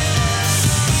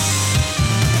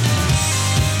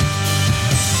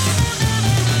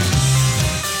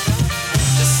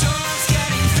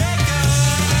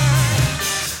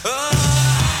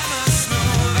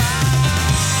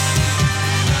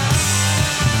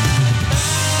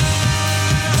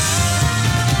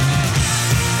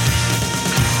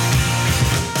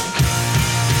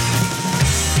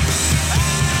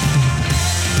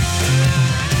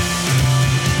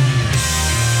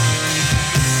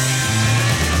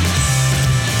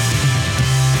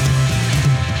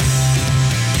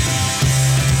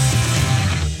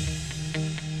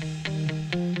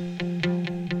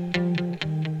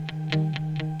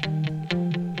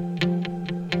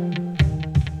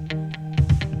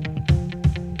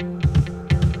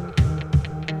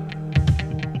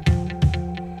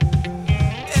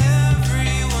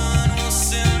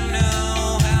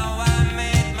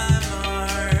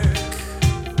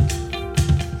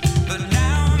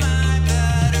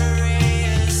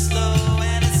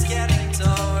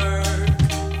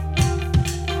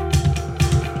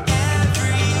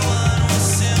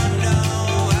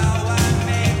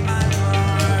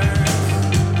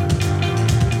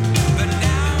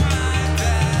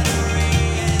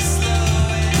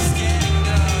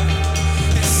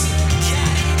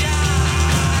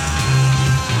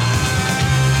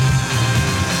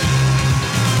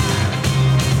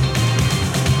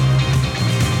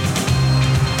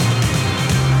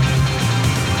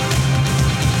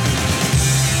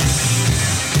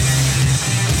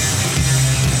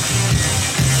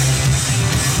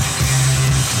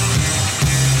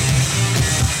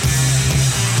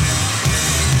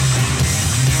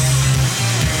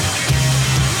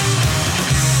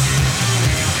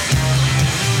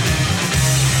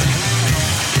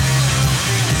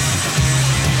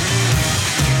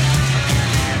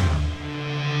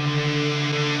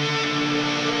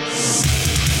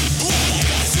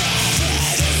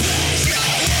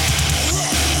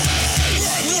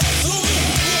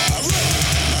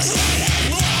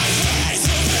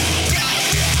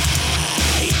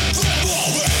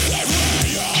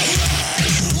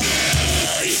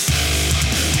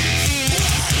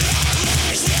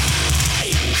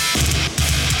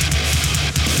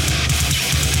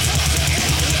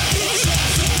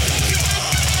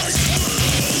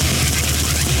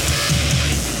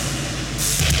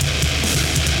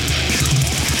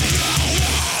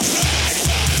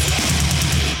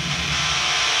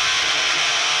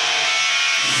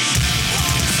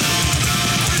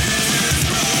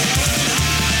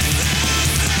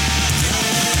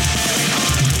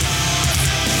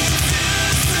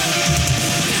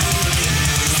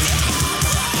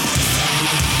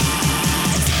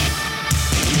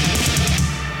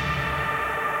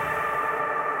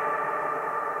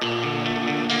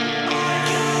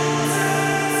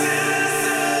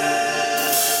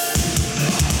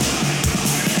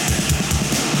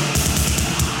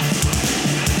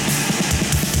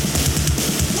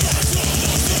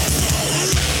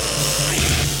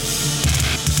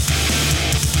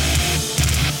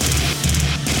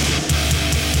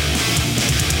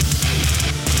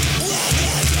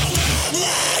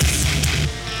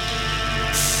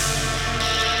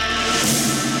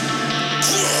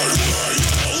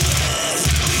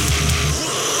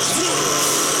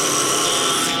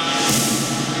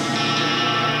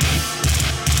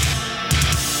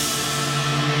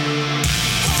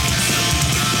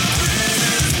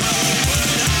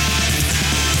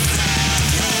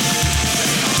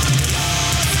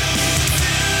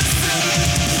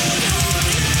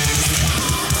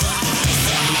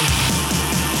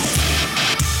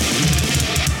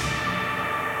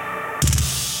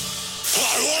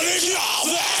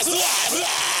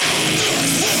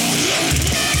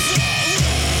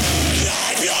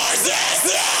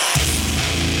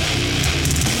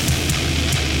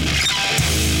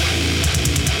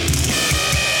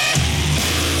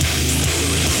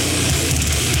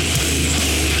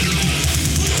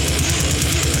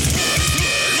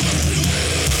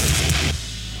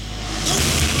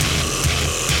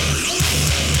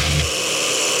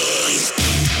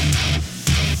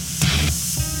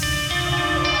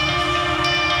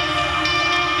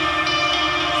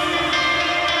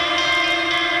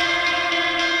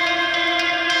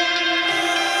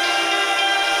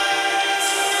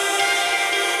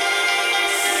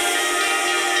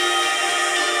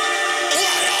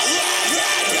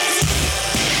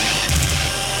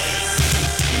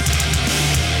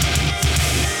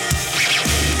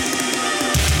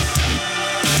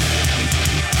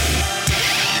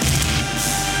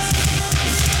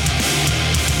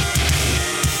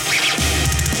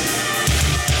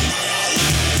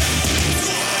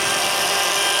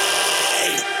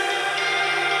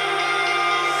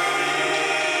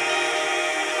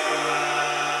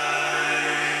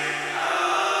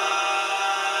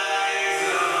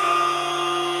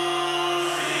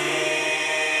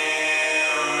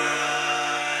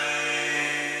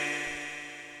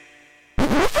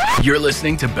 You're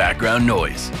listening to Background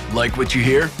Noise. Like what you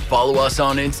hear? Follow us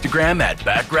on Instagram at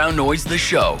Background Noise The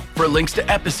Show for links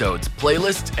to episodes,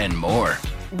 playlists, and more.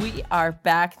 We are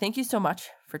back. Thank you so much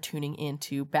for tuning in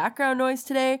to Background Noise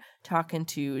today, talking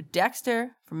to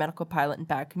Dexter from Medical Pilot and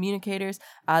Bad Communicators.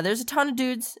 There's a ton of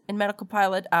dudes in Medical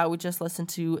Pilot. We just listened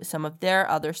to some of their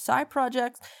other side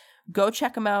projects. Go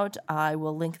check them out. I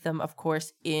will link them, of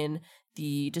course, in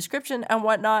the description and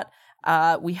whatnot.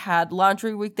 We had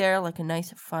Laundry Week there, like a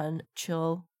nice, fun,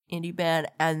 chill indie band,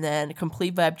 and then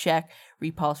Complete Vibe Check,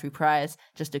 Repulse Reprise,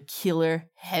 just a killer,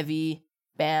 heavy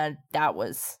band. That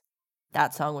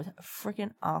song was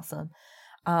freaking awesome.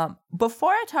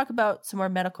 Before I talk about some more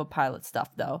Medical Pilot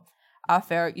stuff, though,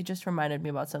 Farrah, you just reminded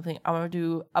me about something. I want to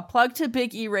do a plug to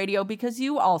Big E Radio because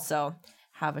you also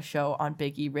have a show on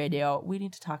Big E Radio. We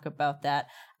need to talk about that.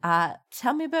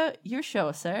 Tell me about your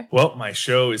show, sir. Well, my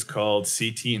show is called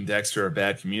CT and Dexter are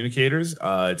Bad Communicators.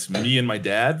 It's me and my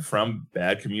dad from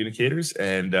Bad Communicators,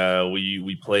 and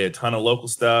we play a ton of local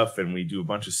stuff, and we do a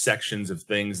bunch of sections of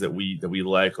things that we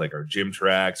like our gym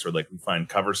tracks, or like we find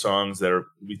cover songs that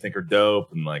we think are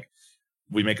dope, and like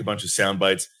we make a bunch of sound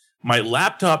bites. My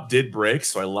laptop did break,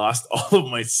 so I lost all of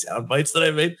my sound bites that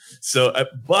I made. So,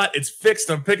 but it's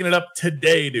fixed. I'm picking it up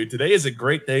today, dude. Today is a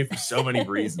great day for so many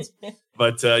reasons.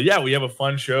 But yeah, we have a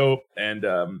fun show, and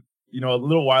a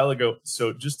little while ago.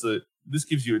 So this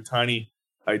gives you a tiny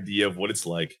idea of what it's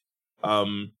like.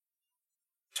 Todd,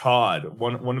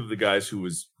 one of the guys who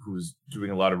was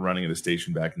doing a lot of running at the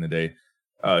station back in the day,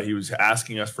 he was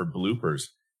asking us for bloopers,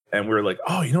 and we were like,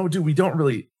 "Oh, dude, we don't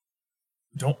really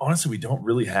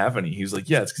have any." He was like,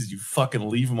 "Yeah, it's because you fucking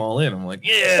leave them all in." I'm like,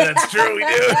 "Yeah, that's true, we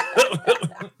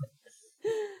do."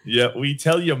 Yeah, we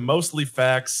tell you mostly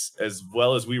facts as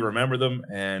well as we remember them,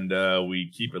 and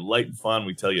we keep it light and fun.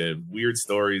 We tell you weird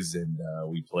stories, and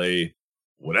we play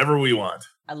whatever we want.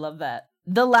 I love that.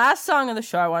 The last song of the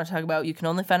show I want to talk about, you can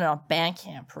only find it on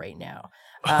Bandcamp right now.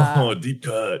 Deep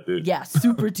cut, dude. Yeah,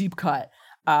 super deep cut.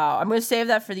 I'm going to save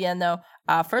that for the end, though.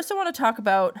 First, I want to talk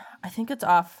about, I think it's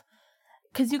off,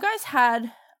 because you guys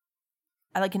had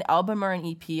like an album or an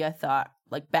EP, I thought,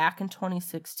 like back in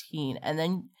 2016, and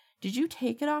then did you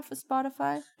take it off of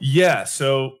Spotify? Yeah.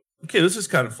 So, okay, this is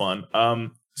kind of fun.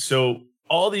 So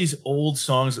all these old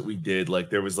songs that we did,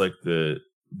 like there was like the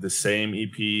same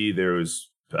EP, there was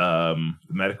the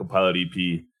Medical Pilot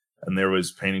EP, and there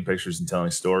was Painting Pictures and Telling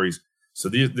Stories. So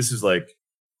this is like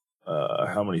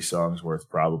how many songs worth?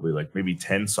 Probably like maybe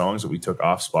 10 songs that we took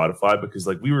off Spotify because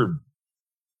like we were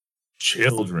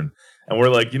children, and we're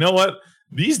like, you know what?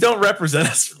 These don't represent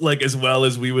us like as well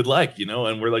as we would like,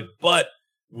 and we're like, but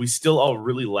we still all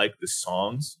really like the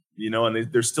songs,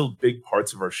 and they're still big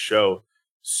parts of our show.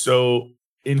 So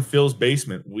in Phil's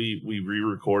basement, we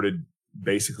re-recorded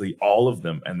basically all of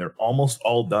them, and they're almost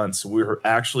all done. So we're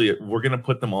going to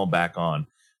put them all back on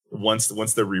once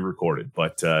they're re-recorded.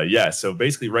 But yeah, so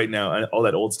basically right now, all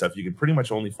that old stuff you can pretty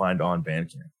much only find on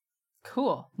Bandcamp.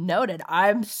 Cool. Noted.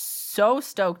 I'm so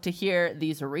stoked to hear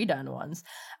these redone ones.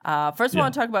 First, I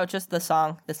want to talk about just the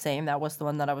song, The Same. That was the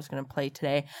one that I was going to play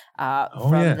today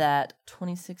from that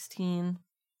 2016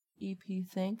 EP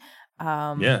thing.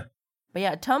 Yeah. But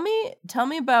yeah, tell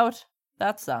me about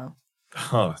that song.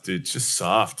 Oh, dude, just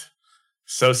soft.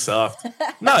 So soft.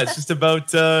 No, it's just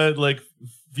about like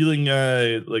feeling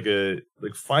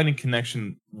like finding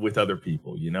connection with other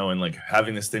people, and like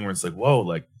having this thing where it's like, whoa,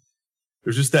 like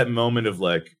there's just that moment of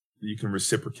like you can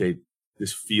reciprocate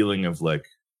this feeling of like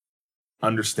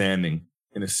understanding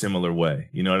in a similar way.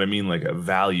 You know what I mean? Like a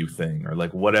value thing or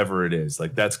like whatever it is.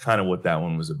 Like that's kind of what that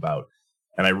one was about.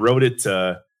 And I wrote it.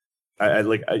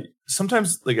 I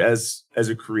sometimes like as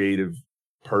a creative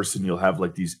person, you'll have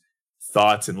like these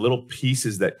thoughts and little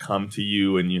pieces that come to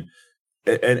you,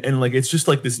 and like it's just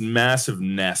like this massive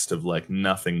nest of like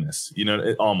nothingness.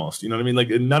 Almost. You know what I mean? Like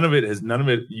none of it.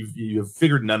 You have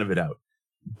figured none of it out.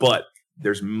 But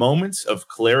there's moments of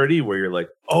clarity where you're like,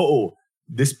 oh,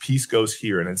 this piece goes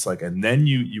here, and it's like, and then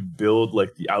you build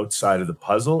like the outside of the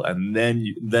puzzle, and then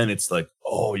it's like,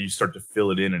 oh, you start to fill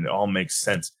it in, and it all makes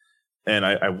sense. And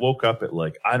I woke up at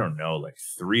like, I don't know, like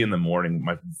 3 a.m.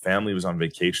 My family was on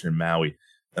vacation in Maui,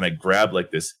 and I grabbed like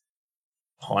this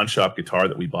pawn shop guitar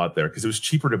that we bought there because it was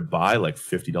cheaper to buy like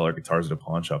 $50 guitars at a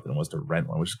pawn shop than it was to rent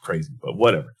one, which is crazy, but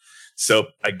whatever. So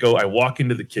I walk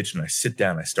into the kitchen, I sit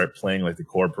down, I start playing like the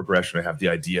chord progression. I have the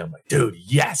idea. I'm like, dude,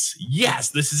 yes,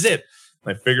 this is it.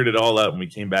 And I figured it all out, and we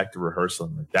came back to rehearsal,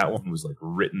 and like that one was like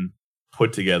written,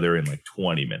 put together in like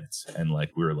 20 minutes. And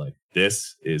like, we were like,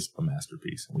 this is a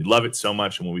masterpiece. And we love it so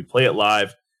much. And when we play it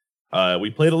live,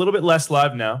 we play it a little bit less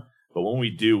live now, but when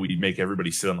we do, we make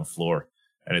everybody sit on the floor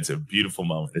and it's a beautiful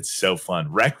moment. It's so fun.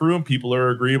 Rec room, people are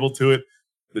agreeable to it.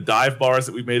 The dive bars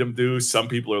that we made them do, some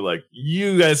people are like,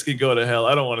 you guys can go to hell.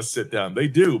 I don't want to sit down. They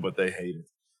do, but they hate it.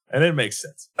 And it makes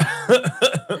sense.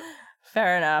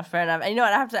 Fair enough. And you know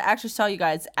what? I have to actually tell you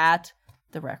guys at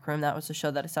the Rec Room. That was the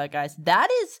show that I saw, guys. That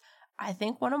is, I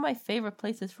think, one of my favorite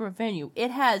places for a venue.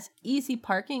 It has easy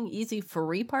parking, easy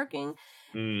free parking.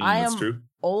 I am true.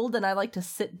 old and I like to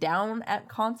sit down at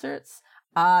concerts.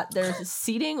 There's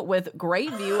seating with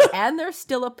great view, and there's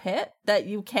still a pit that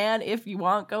you can, if you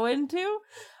want, go into.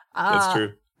 That's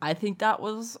true. I think that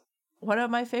was one of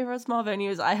my favorite small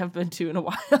venues I have been to in a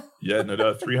while. Yeah, no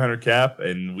doubt. 300 cap,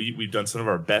 and we've done some of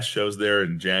our best shows there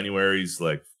in January's,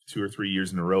 like 2 or 3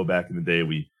 years in a row. Back in the day,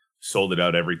 we sold it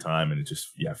out every time, and it just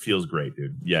feels great,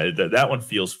 dude. Yeah, that one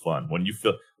feels fun. When you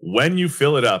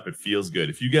fill it up, it feels good.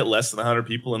 If you get less than 100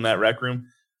 people in that rec room,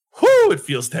 whoo, it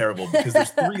feels terrible because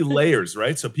there's 3 layers,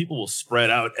 right? So people will spread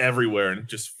out everywhere, and it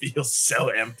just feels so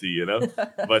empty, you know.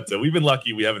 But we've been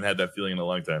lucky; we haven't had that feeling in a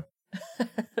long time.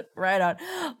 Right on.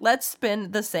 Let's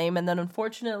spin the same, and then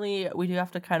unfortunately we do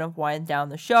have to kind of wind down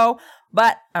the show,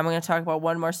 but I'm going to talk about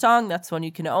one more song. That's one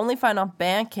you can only find on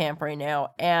Bandcamp right now,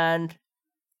 and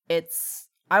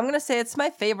I'm going to say it's my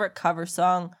favorite cover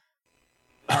song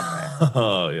ever.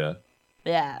 Oh yeah.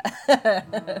 Yeah.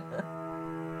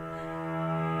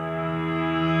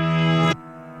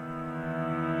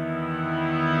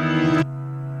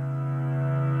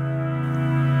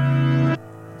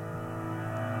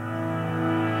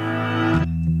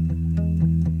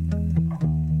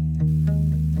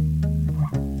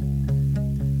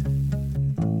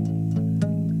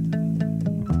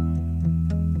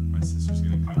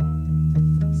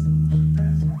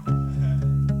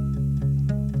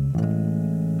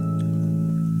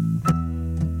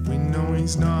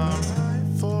 It's not right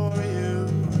for you.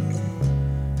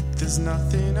 There's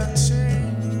nothing I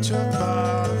change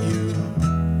about you.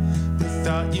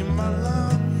 Without you, my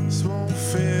lungs won't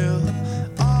fill.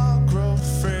 I'll grow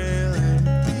frail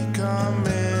and become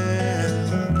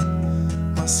ill.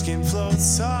 My skin floats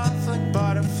soft like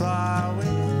butterfly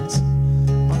wings.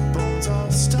 My bones all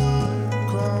start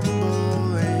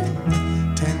crumbling.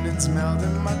 Tendons melt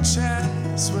in my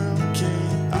chest will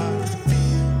kill. I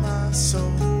feel my soul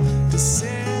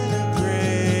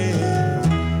disintegrate.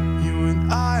 You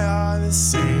and I are the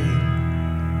same.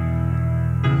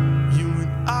 You and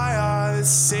I are the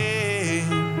same.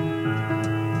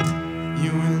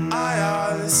 You and I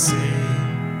are the same.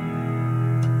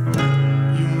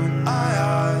 You and I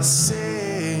are the same.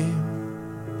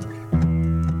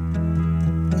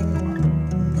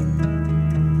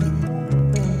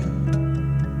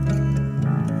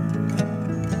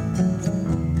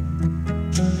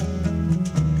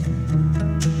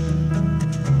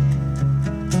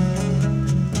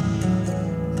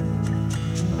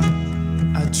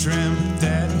 Dreamt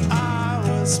that I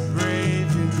was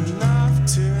brave enough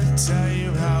to tell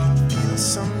you how I feel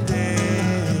someday.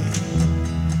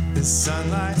 The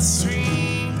sunlight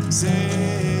streams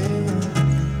in,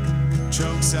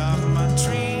 chokes out my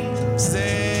dreams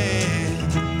then.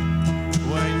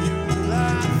 When you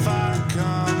laugh, I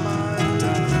come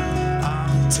undone.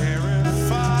 I'm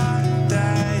terrified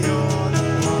that you're the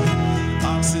one.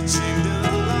 Oxygen to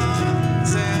the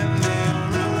lungs and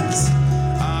illness.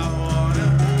 I wanna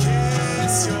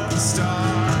kiss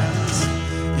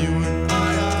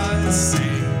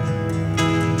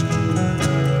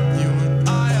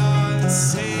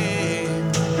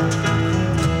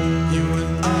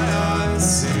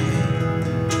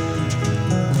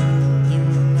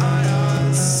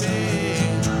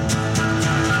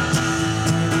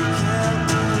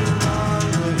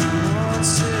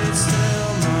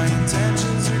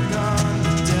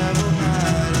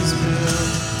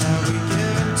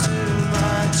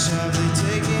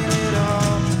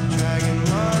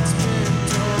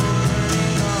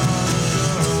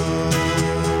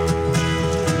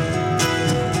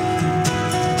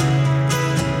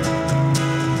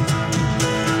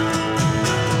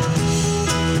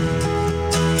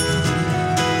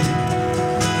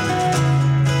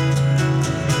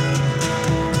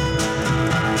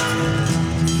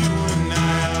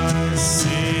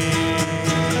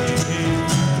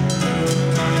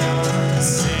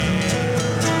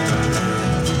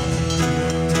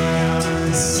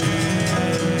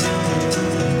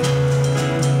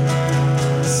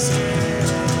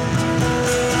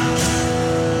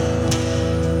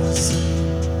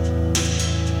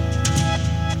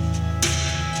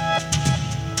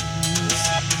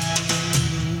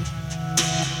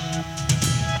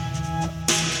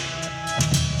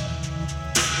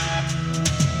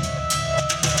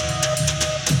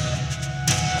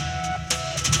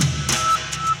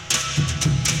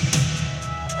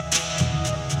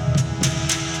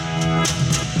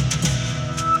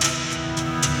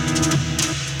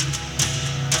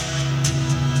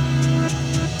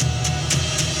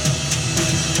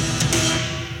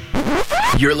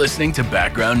You're listening to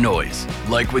Background Noise.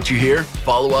 Like what you hear?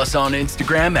 Follow us on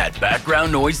Instagram at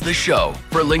Background Noise The Show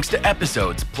for links to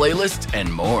episodes, playlists,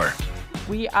 and more.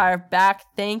 We are back.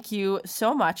 Thank you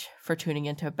so much for tuning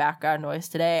into Background Noise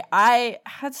today. I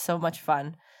had so much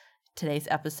fun today's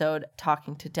episode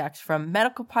talking to Dex from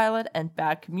Medical Pilot and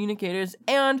Bad Communicators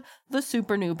and the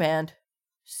super new band,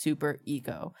 Super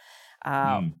Ego.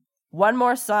 One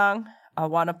more song I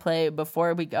want to play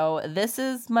before we go. This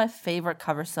is my favorite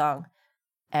cover song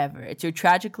ever. It's your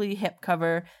Tragically Hip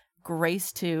cover,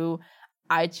 Grace 2.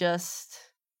 I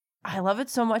love it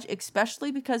so much,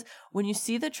 especially because when you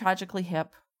see the Tragically Hip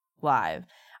live,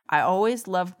 I always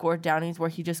loved Gord Downey's where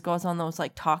he just goes on those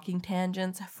like talking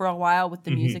tangents for a while with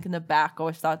the music in the back. I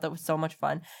always thought that was so much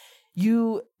fun.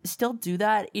 You still do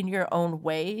that in your own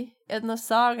way in the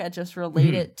song and just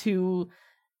relate it to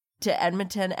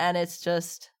Edmonton, and it's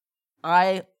just,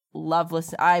 I love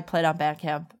listening. I played on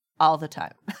Bandcamp all the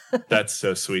time. That's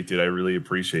so sweet, dude. I really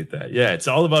appreciate that. Yeah, it's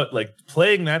all about like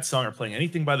playing that song or playing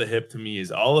anything by the hip to me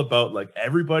is all about like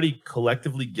everybody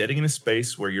collectively getting in a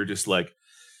space where you're just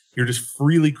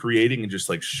freely creating and just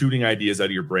like shooting ideas out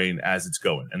of your brain as it's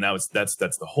going. And that's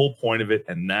the whole point of it.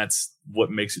 And that's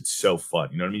what makes it so fun.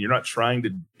 You know what I mean? You're not trying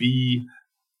to be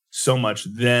so much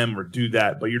them or do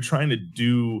that, but you're trying to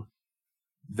do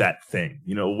that thing,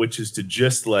 you know, which is to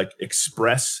just like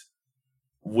express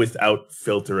without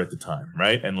filter at the time,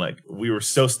 right? And like we were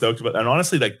so stoked about that. And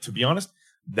honestly, like to be honest,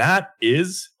 that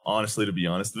is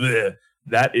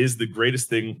the greatest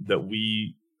thing that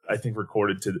we I think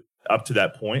recorded up to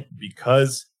that point,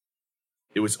 because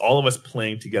it was all of us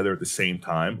playing together at the same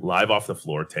time, live off the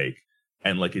floor take,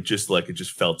 and it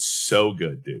just felt so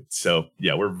good, dude. So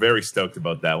yeah, we're very stoked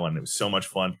about that one. It was so much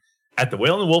fun. At the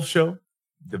Whale and the Wolf show,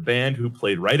 the band who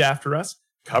played right after us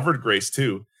covered Grace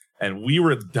 2. And we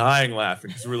were dying laughing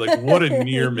because we were like, what a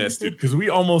near miss, dude. Because we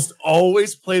almost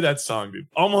always play that song, dude.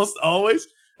 Almost always.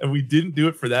 And we didn't do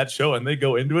it for that show. And they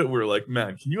go into it. We were like,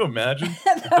 man, can you imagine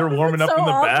if they're warming up in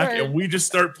the back and we just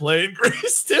start playing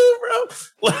Grace 2, bro?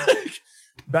 Like,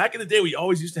 back in the day, we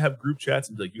always used to have group chats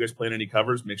and be like, you guys playing any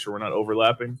covers? Make sure we're not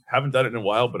overlapping. Haven't done it in a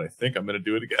while, but I think I'm going to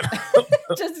do it again.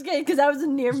 Just kidding, because that was a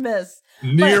near miss.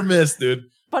 Near miss, dude.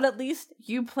 But at least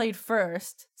you played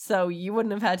first, so you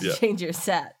wouldn't have had to change your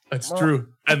set. That's true.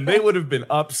 And they would have been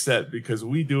upset because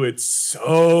we do it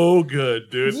so good,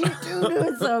 dude. You do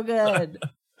it so good.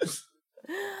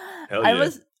 Hell yeah.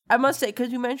 I must say,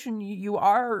 because you mentioned you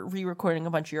are re-recording a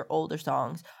bunch of your older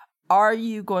songs. Are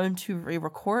you going to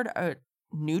re-record a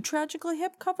new Tragically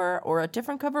Hip cover or a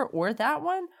different cover or that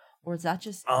one? Or is that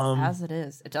just as it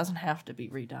is? It doesn't have to be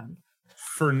redone.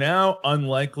 For now,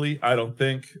 unlikely, I don't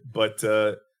think. But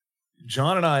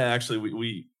John and I actually,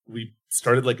 we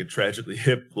started like a Tragically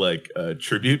Hip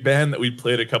tribute band that we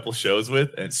played a couple shows with,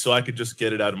 and so I could just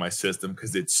get it out of my system,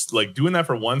 because it's like doing that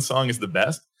for one song is the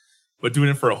best, but doing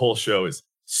it for a whole show is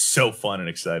so fun and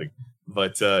exciting.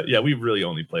 But yeah, we really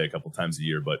only play a couple times a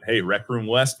year. But hey, Rec Room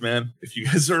West, man, if you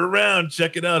guys are around,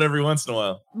 check it out every once in a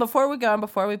while. Before we go and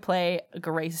before we play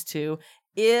Grace 2,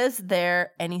 is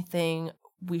there anything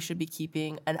we should be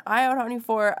keeping an eye out on you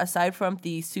for, aside from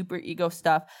the Super Ego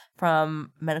stuff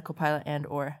from Medical Pilot and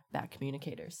or Bad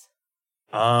Communicators?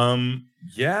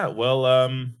 Yeah,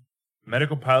 well,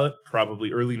 Medical Pilot,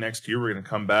 probably early next year, we're going to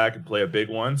come back and play a big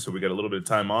one. So we got a little bit of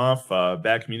time off.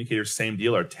 Bad Communicators, same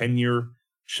deal. Our 10-year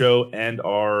show and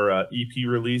our EP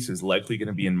release is likely going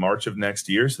to be in March of next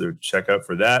year. So check out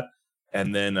for that.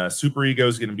 And then Super Ego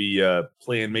is going to be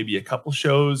playing maybe a couple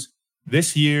shows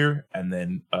this year, and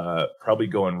then probably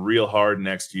going real hard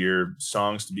next year.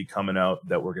 Songs to be coming out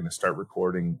that we're going to start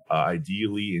recording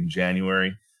ideally in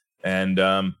January. And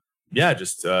yeah,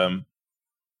 just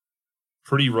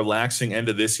pretty relaxing end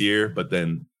of this year, but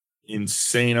then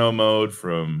insano mode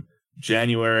from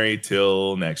January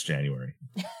till next January.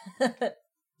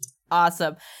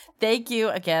 Awesome. Thank you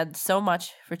again so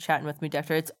much for chatting with me,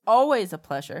 Dexter. It's always a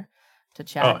pleasure to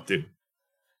chat. Oh, dude.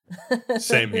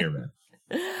 Same here, man.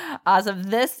 Awesome.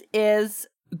 This is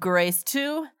Grace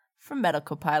 2 from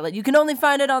Medical Pilot. You can only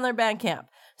find it on their Bandcamp.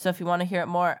 So if you want to hear it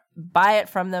more, buy it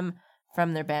from them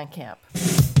from their Bandcamp.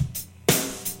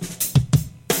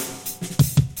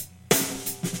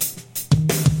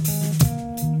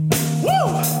 Woo!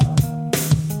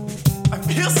 I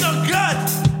feel so good!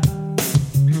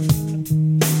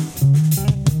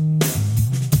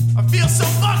 I feel so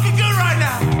fucking good right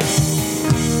now!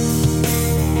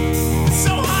 It's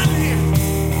so hot in here!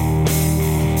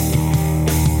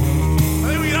 I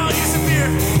think we can all use a beer.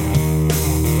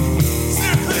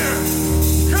 Steer clear!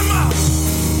 Come on!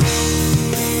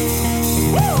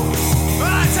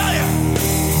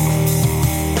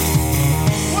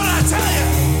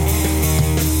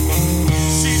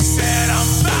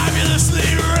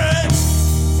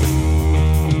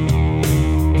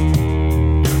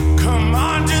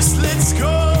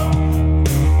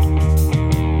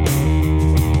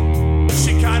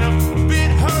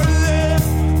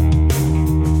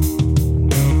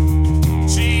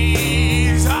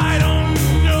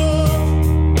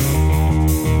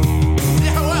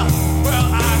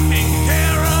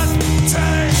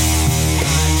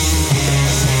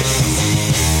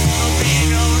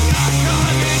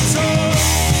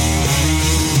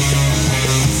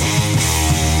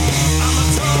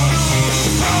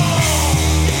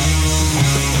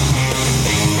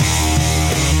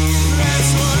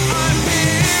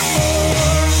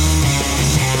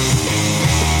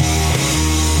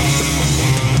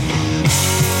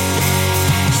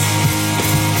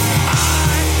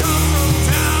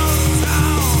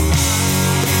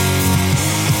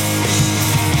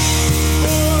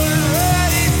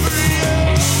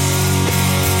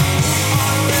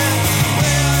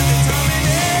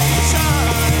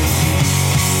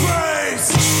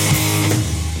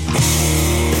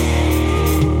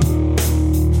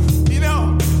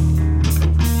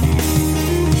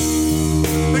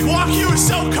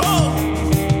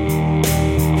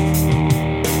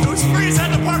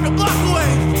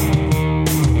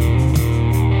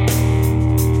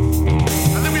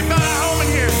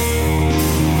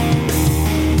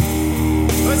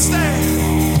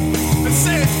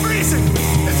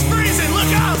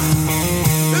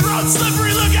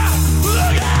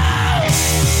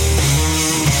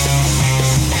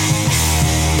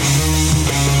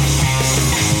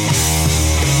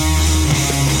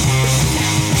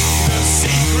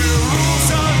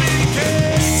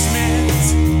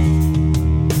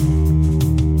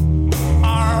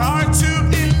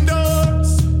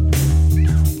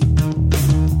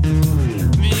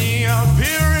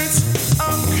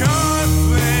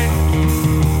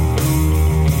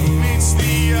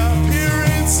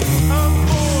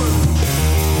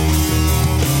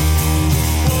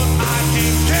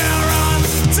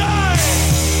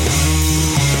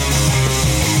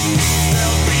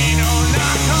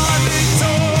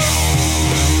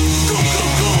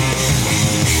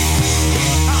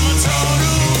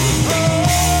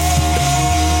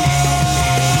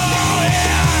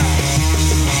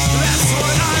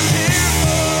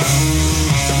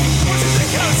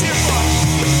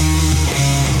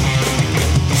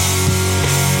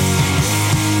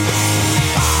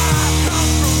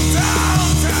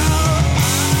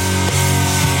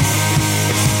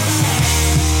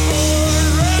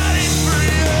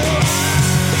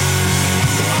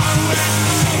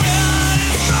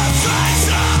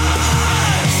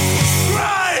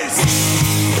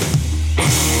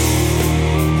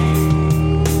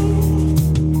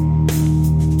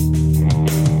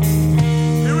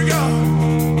 Here we go.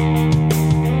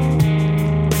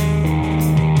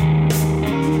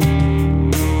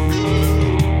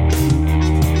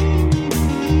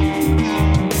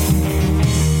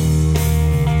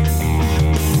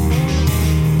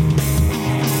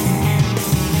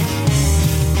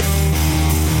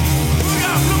 Look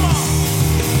out, come on.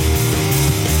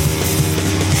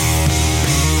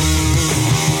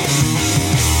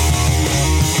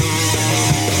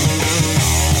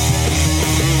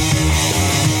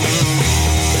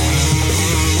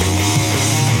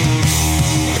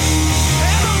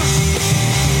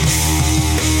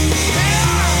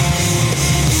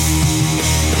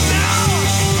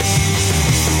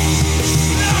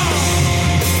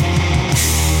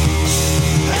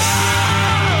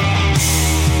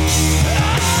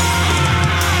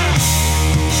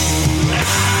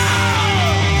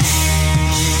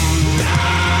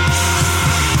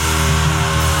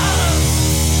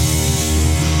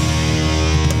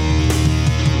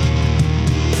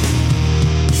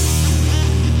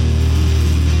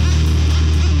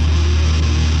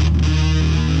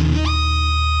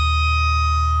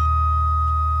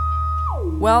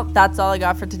 Well, that's all I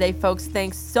got for today, folks.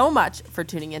 Thanks so much for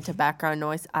tuning into Background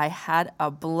Noise. I had a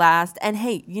blast. And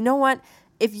hey, you know what?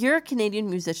 If you're a Canadian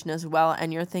musician as well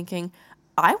and you're thinking,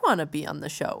 I want to be on the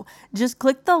show, just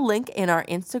click the link in our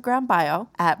Instagram bio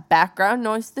at Background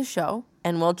Noise the Show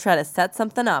and we'll try to set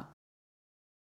something up.